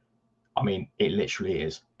 it literally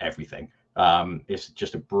is everything. It's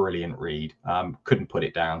just a brilliant read. Couldn't put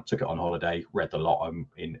it down. Took it on holiday, read the lot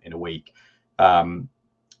in a week.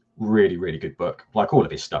 Really, really good book. Like all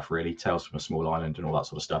of his stuff, really. Tales from a Small Island and all that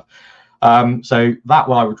sort of stuff. So that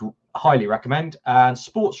one I would highly recommend. And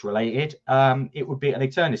sports related, it would be, and they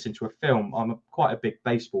turned this into a film. I'm quite a big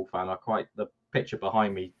baseball fan. The picture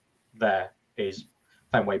behind me there is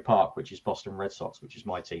Fenway Park, which is Boston Red Sox, which is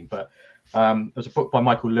my team. But there's a book by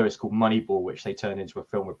Michael Lewis called Moneyball, which they turned into a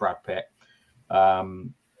film with Brad Pitt.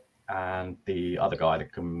 and the other guy, the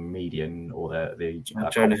comedian or the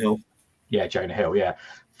Jonah Hill. Yeah, Jonah Hill. Yeah,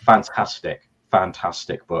 fantastic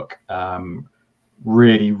book.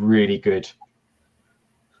 Really, really good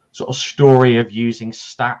sort of story of using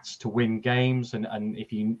stats to win games. And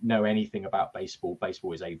if you know anything about baseball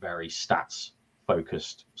is a very stats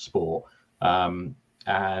focused sport. And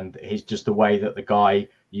it's just the way that the guy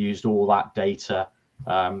used all that data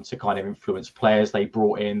to kind of influence players they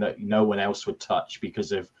brought in that no one else would touch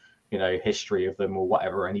because of, history of them or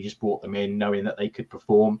whatever. And he just brought them in knowing that they could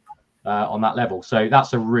perform on that level. So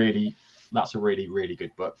that's a really, really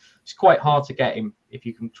good book. It's quite hard to get him if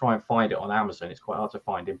you can try and find it on Amazon. It's quite hard to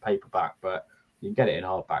find in paperback, but you can get it in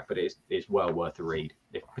hardback. But it's well worth a read,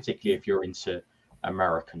 particularly if you're into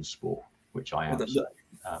American sport, which I am. The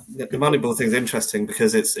Moneyball thing is interesting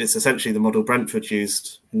because it's essentially the model Brentford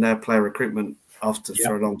used in their player recruitment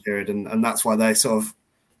for a long period, and that's why they sort of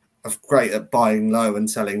are great at buying low and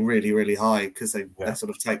selling really, really high because they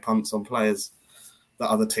sort of take punts on players that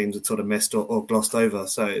other teams had sort of missed or glossed over.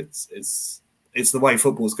 So it's the way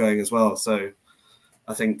football's going as well. So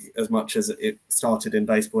I think as much as it started in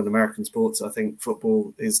baseball and American sports, I think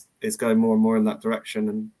football is going more and more in that direction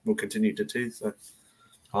and will continue to do so.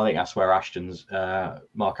 I think that's where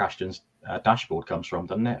Mark Ashton's dashboard comes from,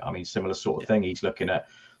 doesn't it? I mean, similar sort of thing. He's looking at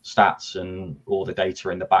stats and all the data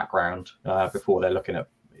in the background before they're looking at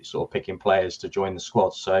sort of picking players to join the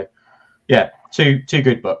squad. So, yeah, two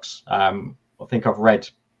good books. I think I've read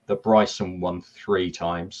the Bryson one 3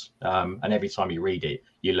 times, and every time you read it,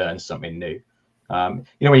 you learn something new. When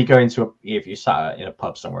you go into if you sat in a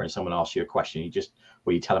pub somewhere and someone asks you a question,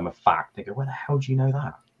 you tell them a fact, they go, "Where the hell do you know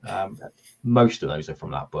that?" Most of those are from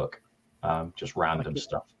that book, just random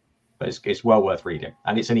stuff. But it's well worth reading,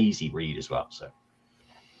 and it's an easy read as well. So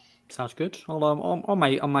sounds good. I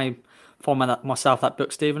may find myself that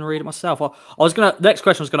book, Steve, and read it myself. Next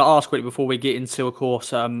question I was gonna ask quickly before we get into, of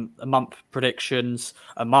course, month predictions,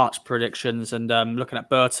 March predictions, and looking at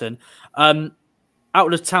Burton. Out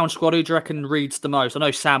of the town squad, who do you reckon reads the most? I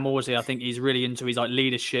know Sam Morsey. I think he's really into his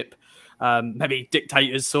leadership, maybe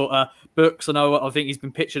dictators sort of books. I think he's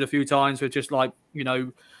been pictured a few times with just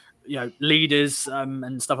leaders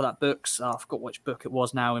and stuff like that. Books. I forgot which book it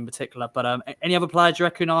was now in particular. But any other players do you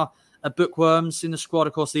reckon are bookworms in the squad?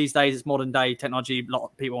 Of course, these days it's modern day technology. A lot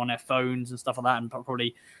of people on their phones and stuff like that, and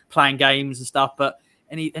probably playing games and stuff. But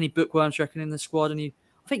any bookworms do you reckon in the squad?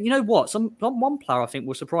 I think, one player I think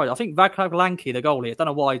was surprised. I think Vaclav Lanky, the goalie. I don't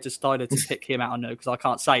know why I decided to pick him out. I know because I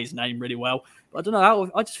can't say his name really well. But I don't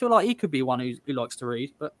know. I just feel like he could be one who likes to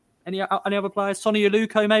read. But any other players? Sonny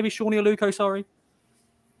Aluko, maybe? Shawnee Aluko, sorry.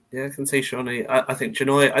 Yeah, I can see Shawnee. I think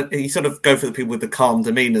Janoi, you sort of go for the people with the calm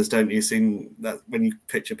demeanours, don't you? Seeing that when you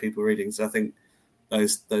picture people reading. So I think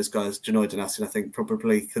those guys, Janoi Danassian, I think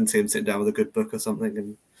probably can see him sitting down with a good book or something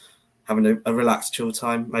and having a relaxed, chill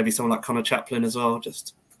time. Maybe someone like Connor Chaplin as well.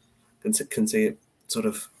 Just can see it sort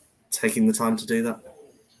of taking the time to do that.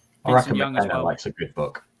 I reckon McKenna likes a good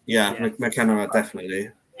book. Yeah. McKenna definitely.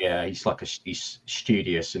 Yeah, he's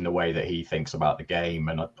studious in the way that he thinks about the game,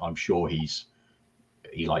 and I'm sure he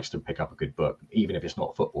likes to pick up a good book, even if it's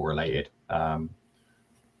not football related.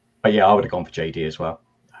 But yeah, I would have gone for JD as well.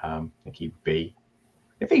 I think he would be.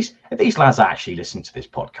 If these lads actually listen to this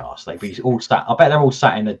podcast, they'd be all sat. I bet they're all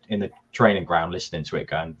sat in the training ground listening to it,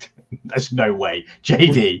 going, "There's no way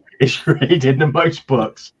JD is reading the most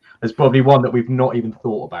books." There's probably one that we've not even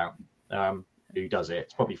thought about. Who does it?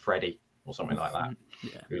 It's probably Freddie or something like that.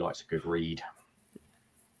 Yeah. Who likes a good read.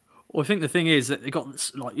 Well, I think the thing is that they got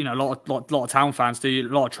a lot of town fans do a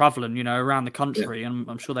lot of travelling, around the country, and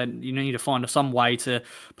I'm sure you need to find some way to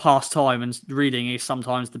pass time, and reading is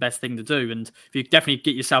sometimes the best thing to do. And if you definitely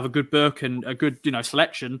get yourself a good book and a good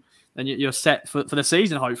selection, then you're set for the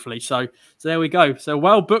season, hopefully. So there we go. So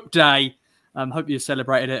well book day. Hope you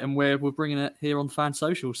celebrated it, and we're bringing it here on Fan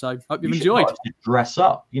Social. So hope you've enjoyed. Dress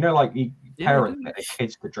up, parents get their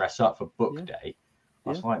kids to dress up for book day.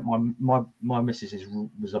 That's like my missus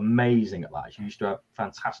was amazing at that. She used to have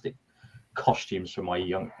fantastic costumes for my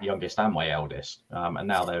youngest and my eldest, and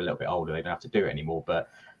now they're a little bit older. They don't have to do it anymore. But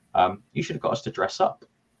you should have got us to dress up.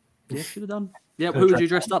 Yeah, should have done. Yeah, who would you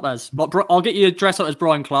dress up as? I'll get you dressed up as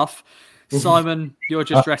Brian Clough. Simon, you're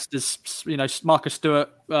just dressed as Marcus Stewart.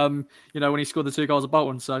 When he scored the 2 goals at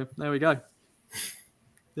Bolton. So there we go.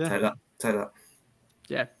 Yeah, take that.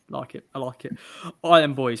 Yeah, like it. I like it. All right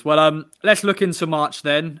then, boys. Well, let's look into March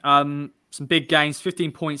then. Some big games,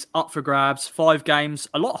 15 points up for grabs, 5 games,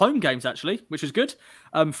 a lot of home games actually, which is good.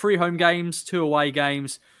 3 home games, 2 away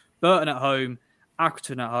games, Burton at home,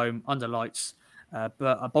 Accrington at home, under lights.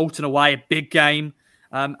 Bolton away, a big game.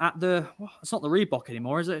 It's not the Reebok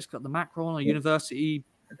anymore, is it? It's got the Macron or University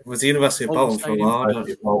It was the University of Bolton for a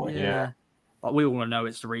while. Yeah. But we all know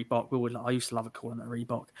it's the Reebok. I used to love calling it the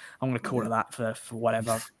Reebok. I'm going to call it that for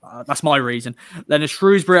whatever. That's my reason. Then it's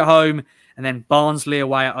Shrewsbury at home, and then Barnsley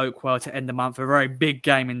away at Oakwell to end the month. A very big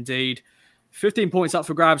game indeed. 15 points up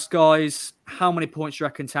for grabs, guys. How many points do you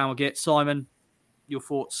reckon Town will get? Simon, your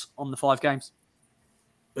thoughts on the 5 games?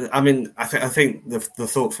 I mean, I think the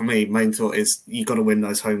thought for me, main thought is you've got to win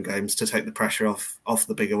those home games to take the pressure off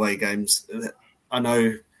the big away games. I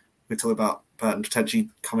know we talk about Burton potentially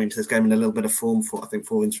coming to this game in a little bit of form for, I think,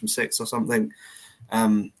 4 wins from 6 or something.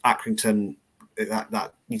 Accrington,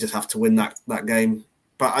 that you just have to win that game.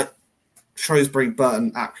 But Shrewsbury,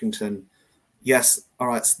 Burton, Accrington, yes, all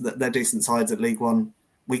right, they're decent sides at League One.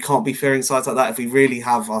 We can't be fearing sides like that if we really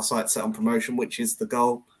have our sights set on promotion, which is the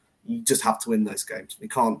goal. You just have to win those games. We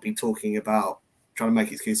can't be talking about trying to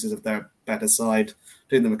make excuses of their better side,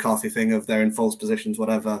 doing the McCarthy thing of they're in false positions,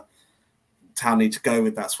 whatever. Town need to go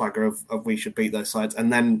with that swagger of we should beat those sides,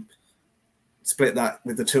 and then split that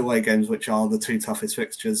with the 2 away games, which are the 2 toughest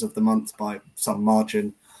fixtures of the month by some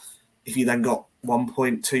margin. If you then got 1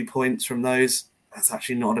 point, 2 points from those, that's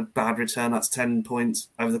actually not a bad return. That's 10 points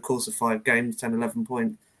over the course of 5 games, 10, 11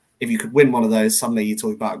 points. If you could win one of those, suddenly you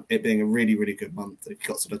talk about it being a really, really good month. If you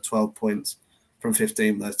got sort of 12 points from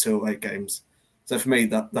 15, those 2 away games. So for me,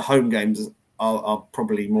 the home games are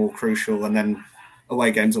probably more crucial, and then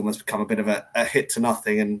away games almost become a bit of a hit to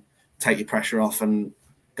nothing and take your pressure off and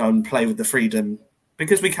go and play with the freedom.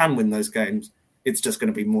 Because we can win those games, it's just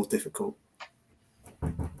going to be more difficult.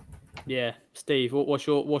 Yeah, Steve, what's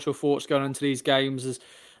your thoughts going into these games? As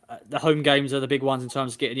the home games are the big ones in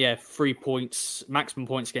terms of getting 3 points, maximum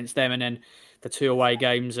points against them, and then the 2 away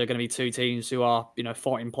games are going to be 2 teams who are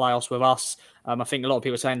fighting playoffs with us. I think a lot of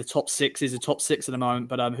people are saying the top 6 is the top 6 at the moment,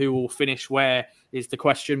 but who will finish where is the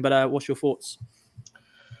question. But what's your thoughts?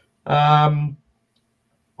 I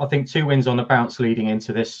think 2 wins on the bounce leading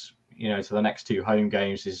into this, to the next 2 home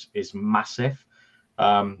games is massive.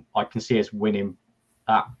 I can see us winning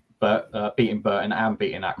beating Burton and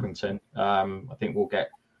beating Accrington. I think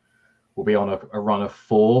we'll be on a run of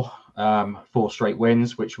 4 straight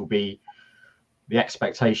wins, which will be, the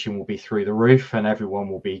expectation will be through the roof, and everyone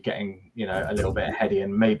will be getting a little bit heady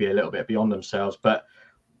and maybe a little bit beyond themselves. But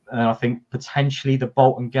I think potentially the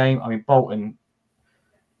Bolton game. I mean, Bolton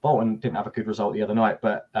didn't have a good result the other night,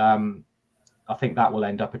 but I think that will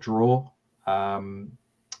end up a draw. I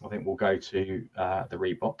think we'll go to the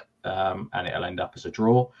Reebok, and it'll end up as a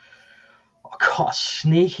draw. I've got a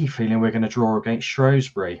sneaky feeling we're going to draw against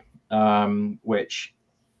Shrewsbury, which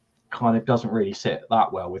kind of doesn't really sit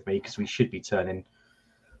that well with me, because we should be turning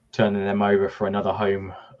them over for another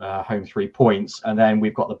home 3 points, and then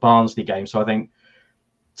we've got the Barnsley game. So I think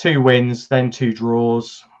 2 wins, then 2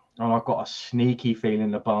 draws. And I've got a sneaky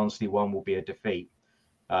feeling the Barnsley one will be a defeat.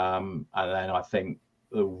 And then I think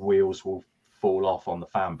the wheels will fall off on the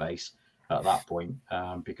fan base at that point,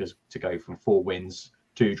 because to go from 4 wins,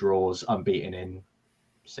 2 draws, unbeaten in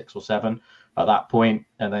 6 or 7 at that point,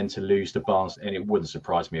 and then to lose to Barnsley, and it wouldn't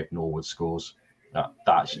surprise me if Norwood scores.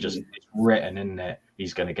 That's just, it's written, isn't it?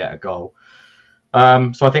 He's going to get a goal.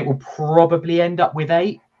 So I think we'll probably end up with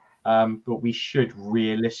 8, but we should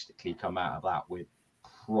realistically come out of that with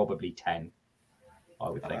probably 10, I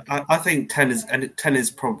would think. I think 10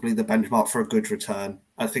 is probably the benchmark for a good return.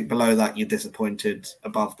 I think below that you're disappointed.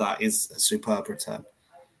 Above that is a superb return.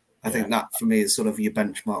 I think that for me is sort of your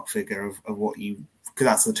benchmark figure of what you, because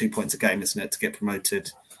that's the 2 points a game, isn't it, to get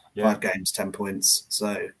promoted? 5 games, 10 points.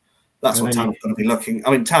 So that's what Town's going to be looking.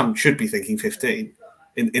 I mean, Town should be thinking 15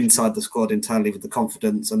 inside the squad internally, with the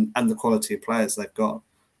confidence and the quality of players they've got.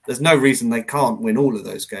 There's no reason they can't win all of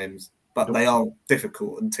those games. But they are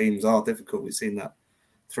difficult, and teams are difficult. We've seen that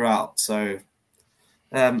throughout. So,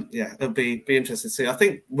 it'll be interesting to see. I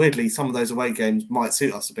think, weirdly, some of those away games might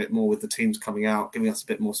suit us a bit more with the teams coming out, giving us a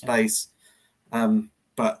bit more space.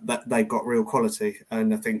 But they've got real quality.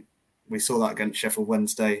 And I think we saw that against Sheffield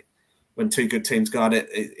Wednesday. When 2 good teams go at it,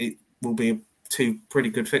 it will be 2 pretty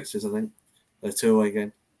good fixtures, I think, those 2 away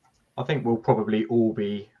games. I think we'll probably all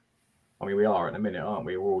be... I mean, we are in a minute, aren't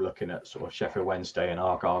we? We're all looking at sort of Sheffield Wednesday and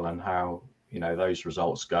Argyle and how, those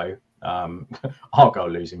results go. Argyle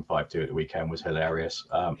losing 5-2 at the weekend was hilarious.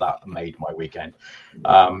 That made my weekend.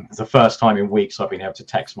 It's the first time in weeks I've been able to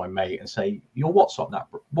text my mate and say, your WhatsApp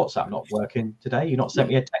not working today? You've not sent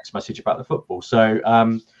me a text message about the football. So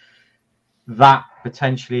that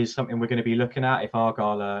potentially is something we're going to be looking at if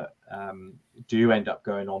Argyle do end up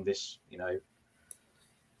going on this,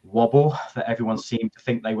 wobble that everyone seemed to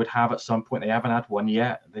think they would have at some point. They haven't had one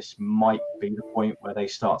yet. This might be the point where they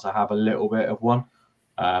start to have a little bit of one.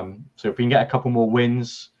 So if we can get a couple more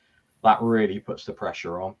wins, that really puts the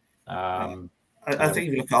pressure on. I think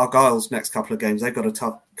if you look at Argyle's next couple of games, they've got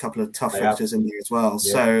a couple of tough fixtures in there as well.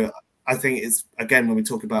 Yeah. So I think it's, again, when we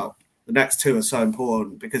talk about the next two are so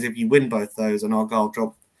important, because if you win both those and Argyle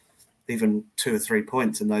drop even 2 or 3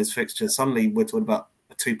 points in those fixtures, suddenly we're talking about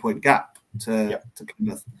a 2-point gap to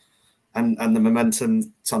Plymouth. And the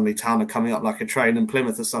momentum, suddenly Town are coming up like a train, and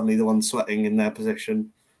Plymouth are suddenly the ones sweating in their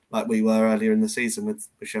position like we were earlier in the season with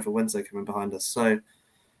Sheffield Wednesday coming behind us. So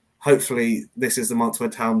hopefully this is the month where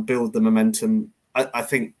Town build the momentum. I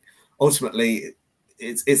think ultimately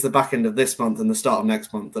it's the back end of this month and the start of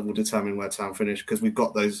next month that will determine where Town finish, because we've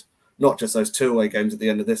got those, not just those 2 away games at the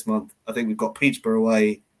end of this month. I think we've got Peterborough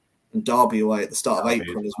away and Derby away at the start of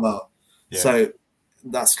April as well. Yeah. So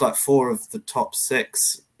that's like 4 of the top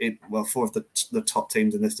 6, 4 of the top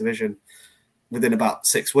teams in this division within about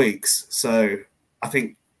 6 weeks. So I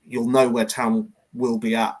think you'll know where Town will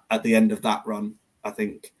be at the end of that run, I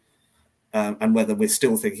think, and whether we're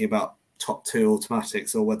still thinking about top 2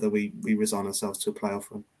 automatics or whether we resign ourselves to a playoff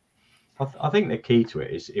run. I think the key to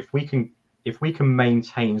it is if we can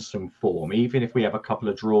maintain some form, even if we have a couple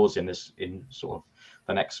of draws in sort of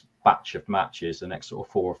the next batch of matches, the next sort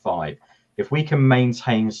of 4 or 5, if we can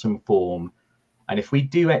maintain some form, and if we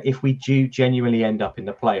do genuinely end up in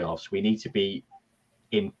the playoffs, we need to be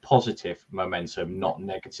in positive momentum, not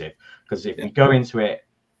negative. Because if we go into it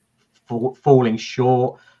falling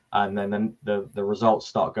short and then the results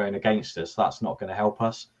start going against us, that's not going to help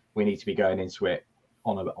us. We need to be going into it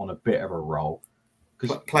on a bit of a roll.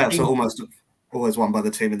 Because playoffs are almost always won by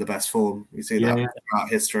the team in the best form. You see that throughout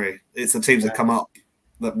history. It's the teams that come up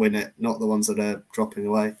that win it, not the ones that are dropping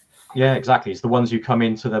away. Yeah, exactly. It's the ones who come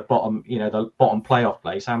into the bottom playoff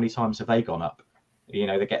place. How many times have they gone up?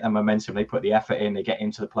 They get their momentum, they put the effort in, they get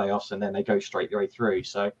into the playoffs, and then they go straight the way through.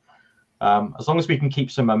 So as long as we can keep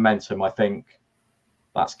some momentum, I think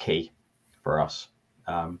that's key for us.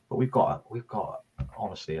 But we've got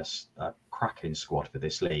honestly a cracking squad for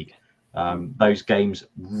this league. Those games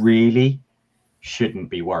really shouldn't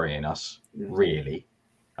be worrying us, really.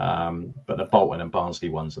 But the Bolton and Barnsley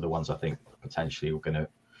ones are the ones I think potentially are going to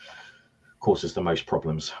cause us the most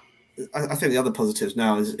problems. I think the other positives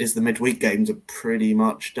now is the midweek games are pretty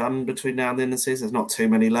much done between now and the end of the season. There's not too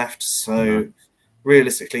many left. So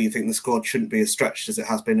realistically, you think the squad shouldn't be as stretched as it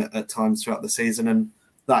has been at times throughout the season. And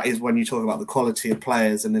that is when you talk about the quality of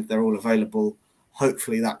players, and if they're all available,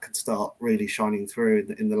 hopefully that could start really shining through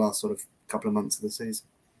in the last sort of couple of months of the season.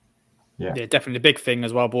 Yeah, definitely the big thing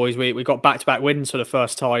as well, boys. We got back-to-back wins for the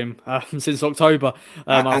first time since October.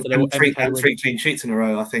 After and three clean sheets in a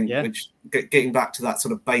row, I think, which getting back to that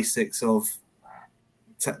sort of basics of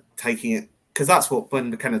taking it, because that's what,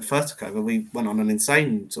 when Kenneth first took over, we went on an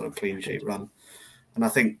insane sort of clean sheet run. And I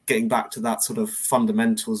think getting back to that sort of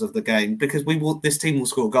fundamentals of the game, because this team will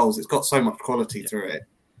score goals. It's got so much quality through it.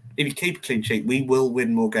 If you keep a clean sheet, we will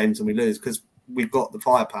win more games than we lose, because we've got the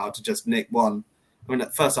firepower to just nick one. I mean,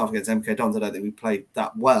 at first half against MK Dons, I don't think we played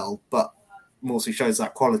that well, but Morsey shows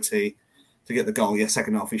that quality to get the goal. Yeah,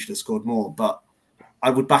 second half we should have scored more, but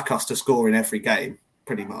I would back us to score in every game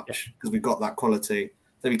pretty much, because we've got that quality.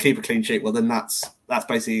 So if you keep a clean sheet, well, then that's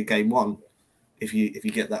basically a game won if you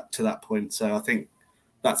get that to that point. So I think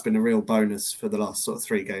that's been a real bonus for the last sort of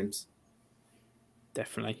 3 games.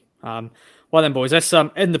 Definitely. Well then, boys, let's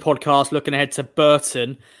end the podcast looking ahead to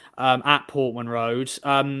Burton at Portman Road.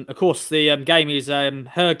 Of course, the game is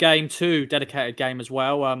her game too, dedicated game as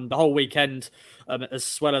well. The whole weekend,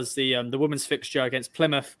 as well as the women's fixture against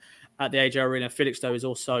Plymouth at the AJ Arena, Felixstowe is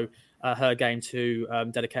also her game too,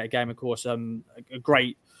 dedicated game. Of course, a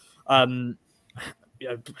great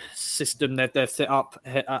system that they've set up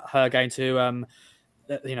at her game too.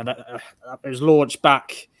 That it was launched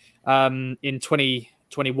back in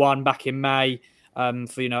 2021, back in May,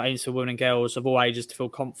 for aims for women and girls of all ages to feel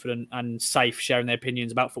confident and safe sharing their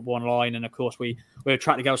opinions about football online. And of course, we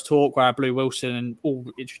attract the Girls Talk, where Blue Wilson and all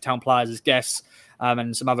Ipswich Town players as guests,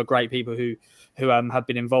 and some other great people who have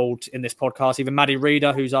been involved in this podcast. Even Maddie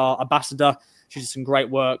Reeder, who's our ambassador, she did some great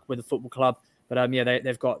work with the football club. But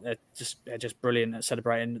they're just brilliant at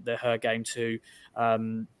celebrating her game too.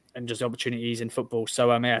 And just opportunities in football.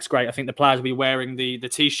 So, it's great. I think the players will be wearing the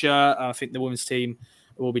T-shirt. I think the women's team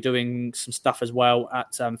will be doing some stuff as well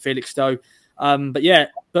at Felixstowe. But yeah,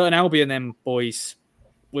 Burton Albion then, boys.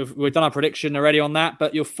 We've done our prediction already on that,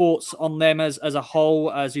 but your thoughts on them as a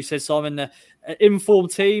whole, as you said, Simon, the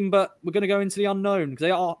informed team, but we're going to go into the unknown because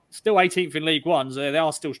they are still 18th in League One, so they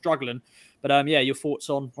are still struggling. But your thoughts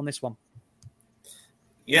on this one?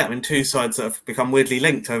 Yeah, I mean, 2 sides that have become weirdly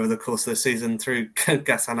linked over the course of the season through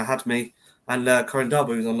Ghassan Ahadmi and Corin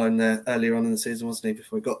Darby, who was on loan there earlier on in the season, wasn't he,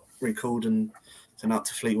 before he got recalled and than out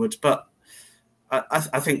to Fleetwood. But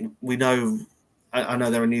I think we know. I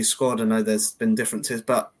know they're a new squad. I know there's been differences,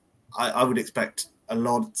 but I would expect a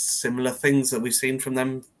lot of similar things that we've seen from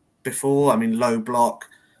them before. I mean, low block,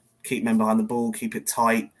 keep men behind the ball, keep it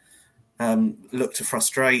tight, look to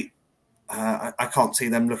frustrate. I can't see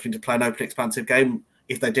them looking to play an open, expansive game.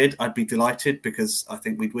 If they did, I'd be delighted because I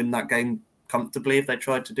think we'd win that game comfortably if they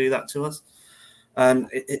tried to do that to us.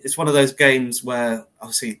 It's one of those games where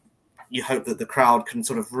obviously you hope that the crowd can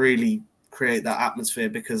sort of really create that atmosphere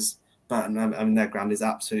because Burton, I mean, their ground is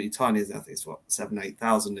absolutely tiny. I think it's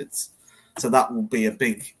 7,000-8,000. So that will be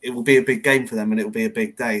it will be a big game for them and it will be a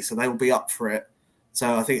big day. So they will be up for it.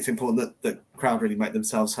 So I think it's important that the crowd really make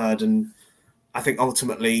themselves heard. And I think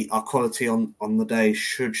ultimately our quality on the day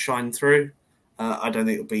should shine through. I don't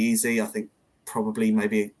think it'll be easy. I think probably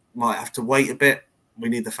maybe might have to wait a bit. We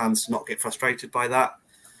need the fans to not get frustrated by that.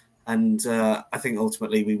 And I think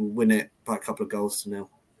ultimately we will win it by a couple of goals to 0.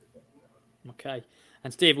 Okay.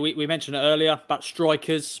 And Steve, we mentioned it earlier about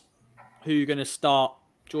strikers. Who you're going to start?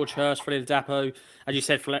 George Hurst, Freddie Dapo. As you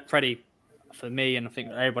said, Freddie, for me, and I think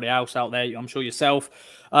everybody else out there, I'm sure yourself,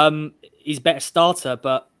 he's better starter.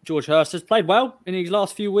 But George Hurst has played well in his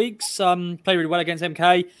last few weeks. Played really well against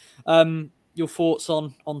MK. Your thoughts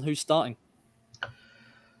on who's starting?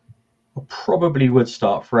 I probably would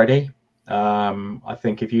start Freddie. I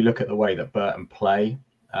think if you look at the way that Burton play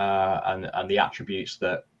and the attributes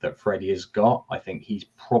that Freddie has got, I think he's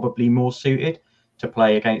probably more suited to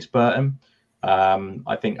play against Burton.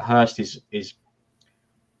 I think Hurst is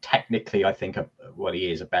technically, I think,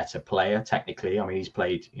 he is a better player technically. I mean, he's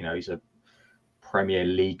played, he's a Premier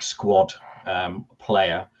League squad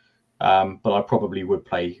player, but I probably would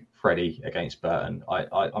play Freddie against Burton.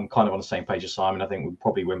 I'm kind of on the same page as Simon. I think we'll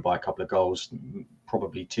probably win by a couple of goals,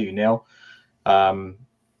 probably 2-0.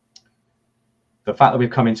 The fact that we've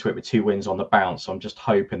come into it with 2 wins on the bounce, I'm just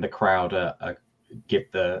hoping the crowd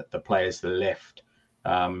give the players the lift.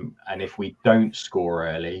 And if we don't score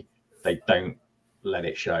early, they don't let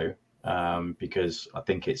it show, because I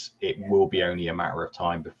think it will be only a matter of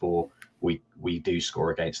time before we do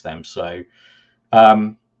score against them. So,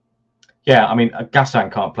 yeah, I mean,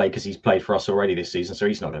 Gassan can't play because he's played for us already this season, so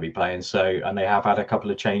he's not going to be playing. So, and they have had a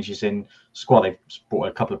couple of changes in squad. They've brought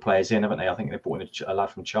a couple of players in, haven't they? I think they've brought in a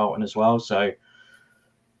lad from Charlton as well. So,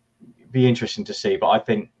 it'd be interesting to see. But I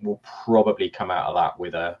think we'll probably come out of that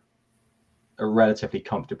with a relatively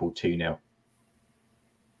comfortable 2-0.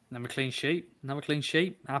 Another clean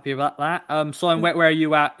sheet. Happy about that. Simon, where are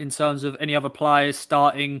you at in terms of any other players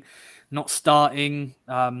starting, not starting?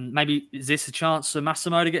 Maybe is this a chance for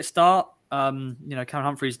Massimo to get start? Cameron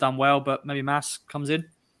Humphrey's done well, but maybe Mass comes in.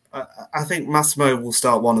 I think Massimo will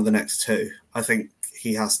start one of the next 2. I think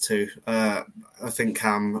he has to. I think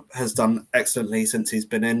Cam has done excellently since he's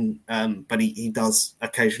been in, but he does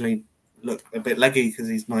occasionally look a bit leggy because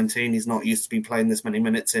he's 19. He's not used to be playing this many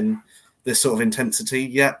minutes in this sort of intensity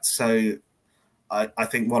yet. So I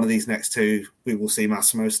think one of these next 2, we will see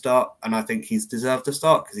Massimo start. And I think he's deserved to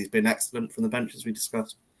start because he's been excellent from the bench, as we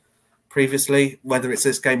discussed previously. Whether it's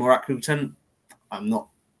this game or Accrington, I'm not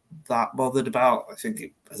that bothered about. I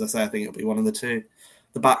think, as I say, I think it'll be one of the 2.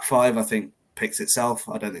 The back 5, I think, picks itself.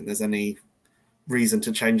 I don't think there's any reason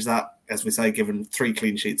to change that. As we say, given 3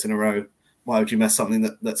 clean sheets in a row, why would you mess something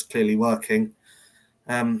that's clearly working?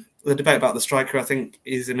 The debate about the striker, I think,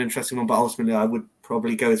 is an interesting one, but ultimately I would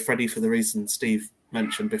probably go with Freddie for the reason Steve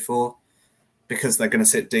mentioned before, because they're going to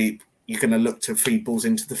sit deep. You're going to look to feed balls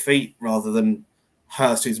into the feet rather than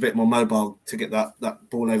Hurst, who's a bit more mobile, to get that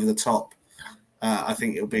ball over the top. I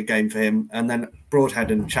think it'll be a game for him. And then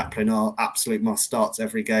Broadhead and Chaplin are absolute must-starts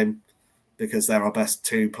every game because they're our best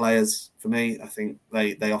 2 players for me. I think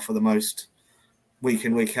they offer the most week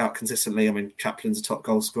in, week out consistently. I mean, Chaplin's a top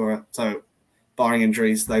goal scorer, so barring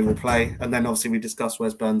injuries, they will play. And then obviously we discussed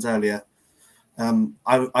Wes Burns earlier.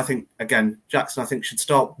 I think, again, Jackson, I think, should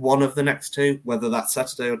start one of the next 2, whether that's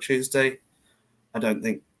Saturday or Tuesday. I don't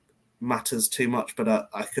think matters too much, but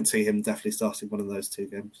I could see him definitely starting one of those 2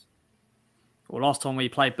 games. Well, last time we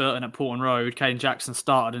played Burton at Porton Road, Caden Jackson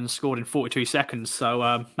started and scored in 42 seconds.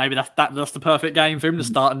 So maybe that's the perfect game for him to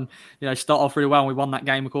start and start off really well. And we won that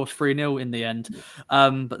game, of course, 3-0 in the end.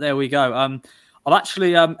 But there we go. I'm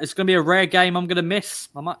actually, it's going to be a rare game I'm going to miss.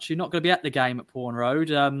 I'm actually not going to be at the game at Porton Road.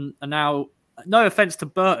 And now, no offence to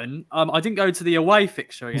Burton, I didn't go to the away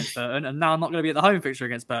fixture against Burton, and now I'm not going to be at the home fixture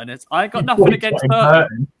against Burton. I ain't got nothing against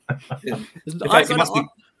Burton.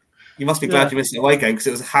 You must be glad you missed the away game because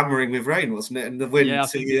it was hammering with rain, wasn't it? And the wind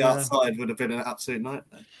to the outside would have been an absolute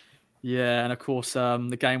nightmare. Yeah, and of course,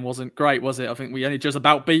 the game wasn't great, was it? I think we only just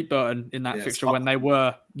about beat Burton in that fixture when they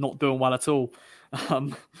were not doing well at all.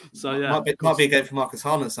 So yeah, might be a game for Marcus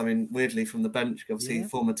Harness. I mean, weirdly from the bench, obviously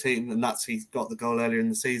former team, and he's got the goal earlier in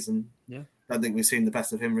the season. Yeah, I don't think we've seen the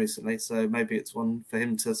best of him recently, so maybe it's one for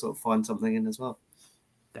him to sort of find something in as well.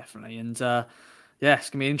 Definitely, and it's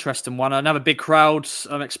gonna be an interesting one. Another big crowd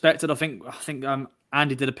expected. I think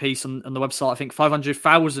Andy did a piece on the website. I think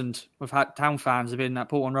 500,000 Town fans have been at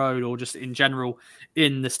Portland Road, or just in general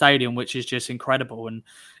in the stadium, which is just incredible. And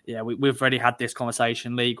yeah, we've already had this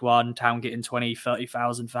conversation. League One, Town getting 20,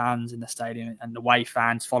 30,000 fans in the stadium, and away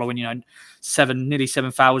fans following, nearly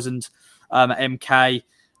 7,000 at MK.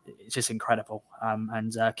 It's just incredible.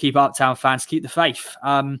 And keep up, Town fans, keep the faith.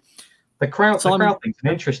 The crowd thing's an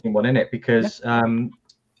interesting one, isn't it? Because I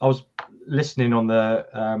was listening on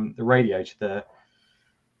the radio to the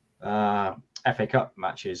FA Cup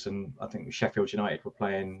matches, and I think Sheffield United were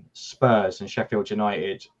playing Spurs, and Sheffield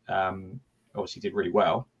United obviously did really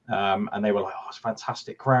well, and they were like, it's a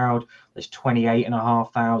fantastic crowd, there's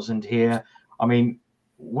 28,500 here. I mean,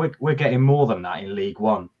 we're getting more than that in League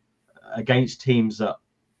One against teams that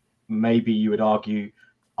maybe you would argue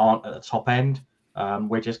aren't at the top end.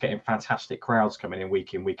 We're just getting fantastic crowds coming in,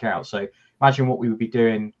 week out. So imagine what we would be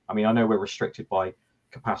doing. I mean, I know we're restricted by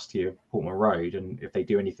capacity of Portman Road, and if they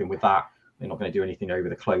do anything with that, they're not going to do anything over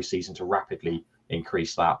the close season to rapidly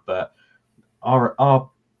increase that. But our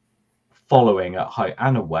following at home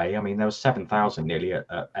and away, I mean, there was 7,000 nearly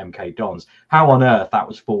at MK Dons. How on earth that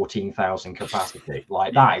was 14,000 capacity?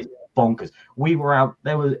 Like, that is bonkers. We were out.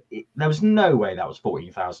 There was no way that was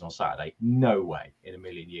 14,000 on Saturday. No way in a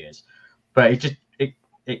million years. But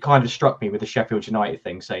it kind of struck me with the Sheffield United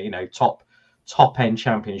thing, saying, top end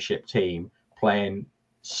Championship team playing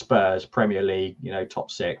Spurs, Premier League, top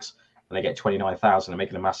six, and they get 29,000 and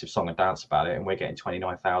making a massive song and dance about it, and we're getting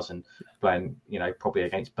 29,000 playing, probably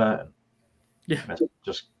against Burton. Yeah, that's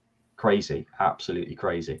just crazy, absolutely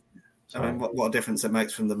crazy. So, I mean, what a difference it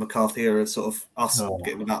makes from the McCarthy era, sort of us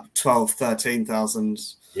getting about 12, 13,000.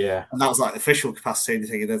 Yeah. And that was like official capacity, and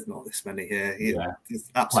you're thinking, there's not this many here.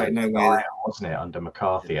 There's absolutely no way. Wasn't it, under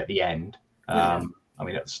McCarthy at the end? I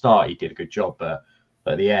mean, at the start, he did a good job, but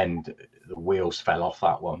at the end, the wheels fell off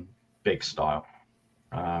that one, big style.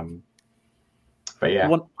 But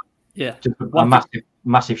yeah, just a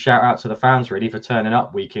massive shout out to the fans, really, for turning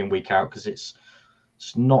up week in, week out, because it's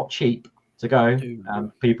not cheap to go.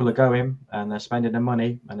 People are going, and they're spending their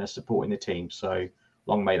money, and they're supporting the team. So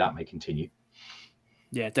long may that may continue.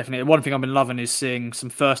 Yeah, definitely. One thing I've been loving is seeing some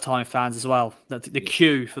first-time fans as well. The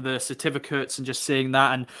queue for the certificates and just seeing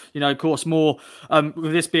that. And, of course, more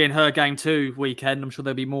with this being her game 2 weekend, I'm sure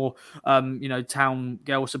there'll be more, Town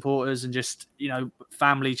girl supporters and just,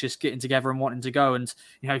 families just getting together and wanting to go. And,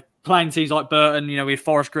 playing teams like Burton, we had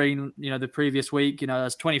Forest Green, the previous week,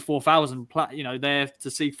 there's 24,000, there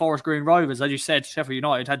to see Forest Green Rovers. As you said, Sheffield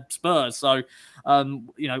United had Spurs. So,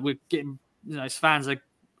 we're getting, fans are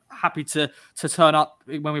happy to turn up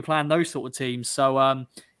when we plan those sort of teams. So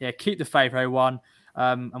keep the faith, everyone,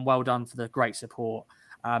 and well done for the great support.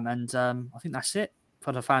 I think that's it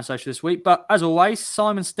for the Fan Social this week. But as always,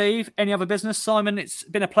 Simon, Steve, any other business? Simon, it's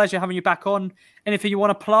been a pleasure having you back on. Anything you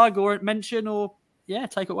want to plug or mention, or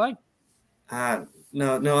take it away?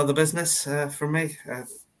 No other business from me.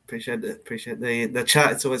 Appreciate the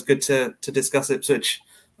chat. It's always good to discuss Ipswich,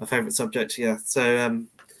 my favourite subject. Yeah. So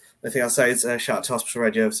the thing I'll say is shout out to Hospital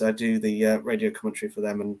Radio. So I do the radio commentary for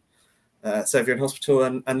them. And so if you're in hospital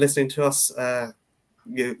and listening to us,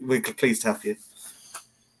 we're pleased to have you.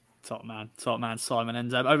 Top man, Simon.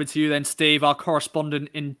 And over to you then, Steve, our correspondent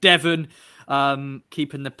in Devon,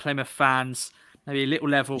 keeping the Plymouth fans maybe a little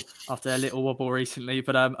level after a little wobble recently.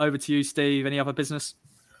 But over to you, Steve. Any other business?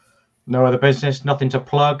 No other business. Nothing to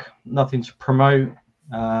plug. Nothing to promote.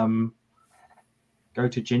 Go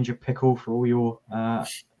to Ginger Pickle for all your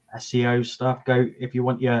SEO stuff. Go if you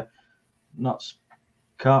want your nuts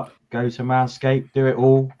cut. Go to Manscaped. Do it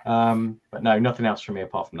all. But no, nothing else from me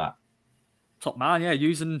apart from that. Top man,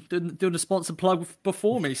 doing the sponsor plug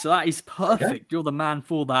before me, so that is perfect. Yeah. You're the man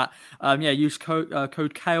for that. Use code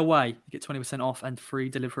KOA, you get 20% off and free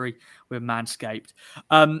delivery with Manscaped.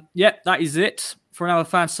 That is it for another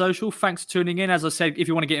Fan Social. Thanks for tuning in. As I said, if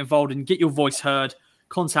you want to get involved and get your voice heard,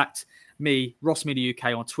 contact me, Ross Media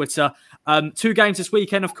UK on Twitter. 2 games this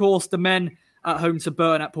weekend, of course. The men at home to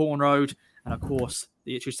Burton at Portland Road, and of course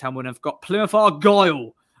the Ipswich Town women have got Plymouth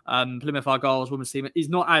Argyle. Plymouth Argyle's women's team is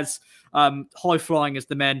not as high flying as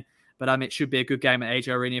the men, but it should be a good game at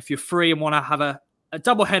AJ Arena. If you're free and want to have a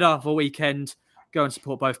double header for a weekend, go and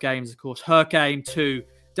support both games. Of course, her game 2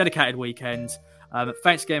 dedicated weekends.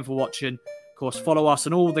 Thanks again for watching. Of course, follow us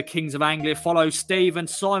on all the Kings of Anglia. Follow Steve and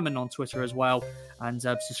Simon on Twitter as well, and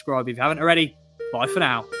subscribe if you haven't already. Bye for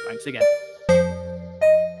now. Thanks again.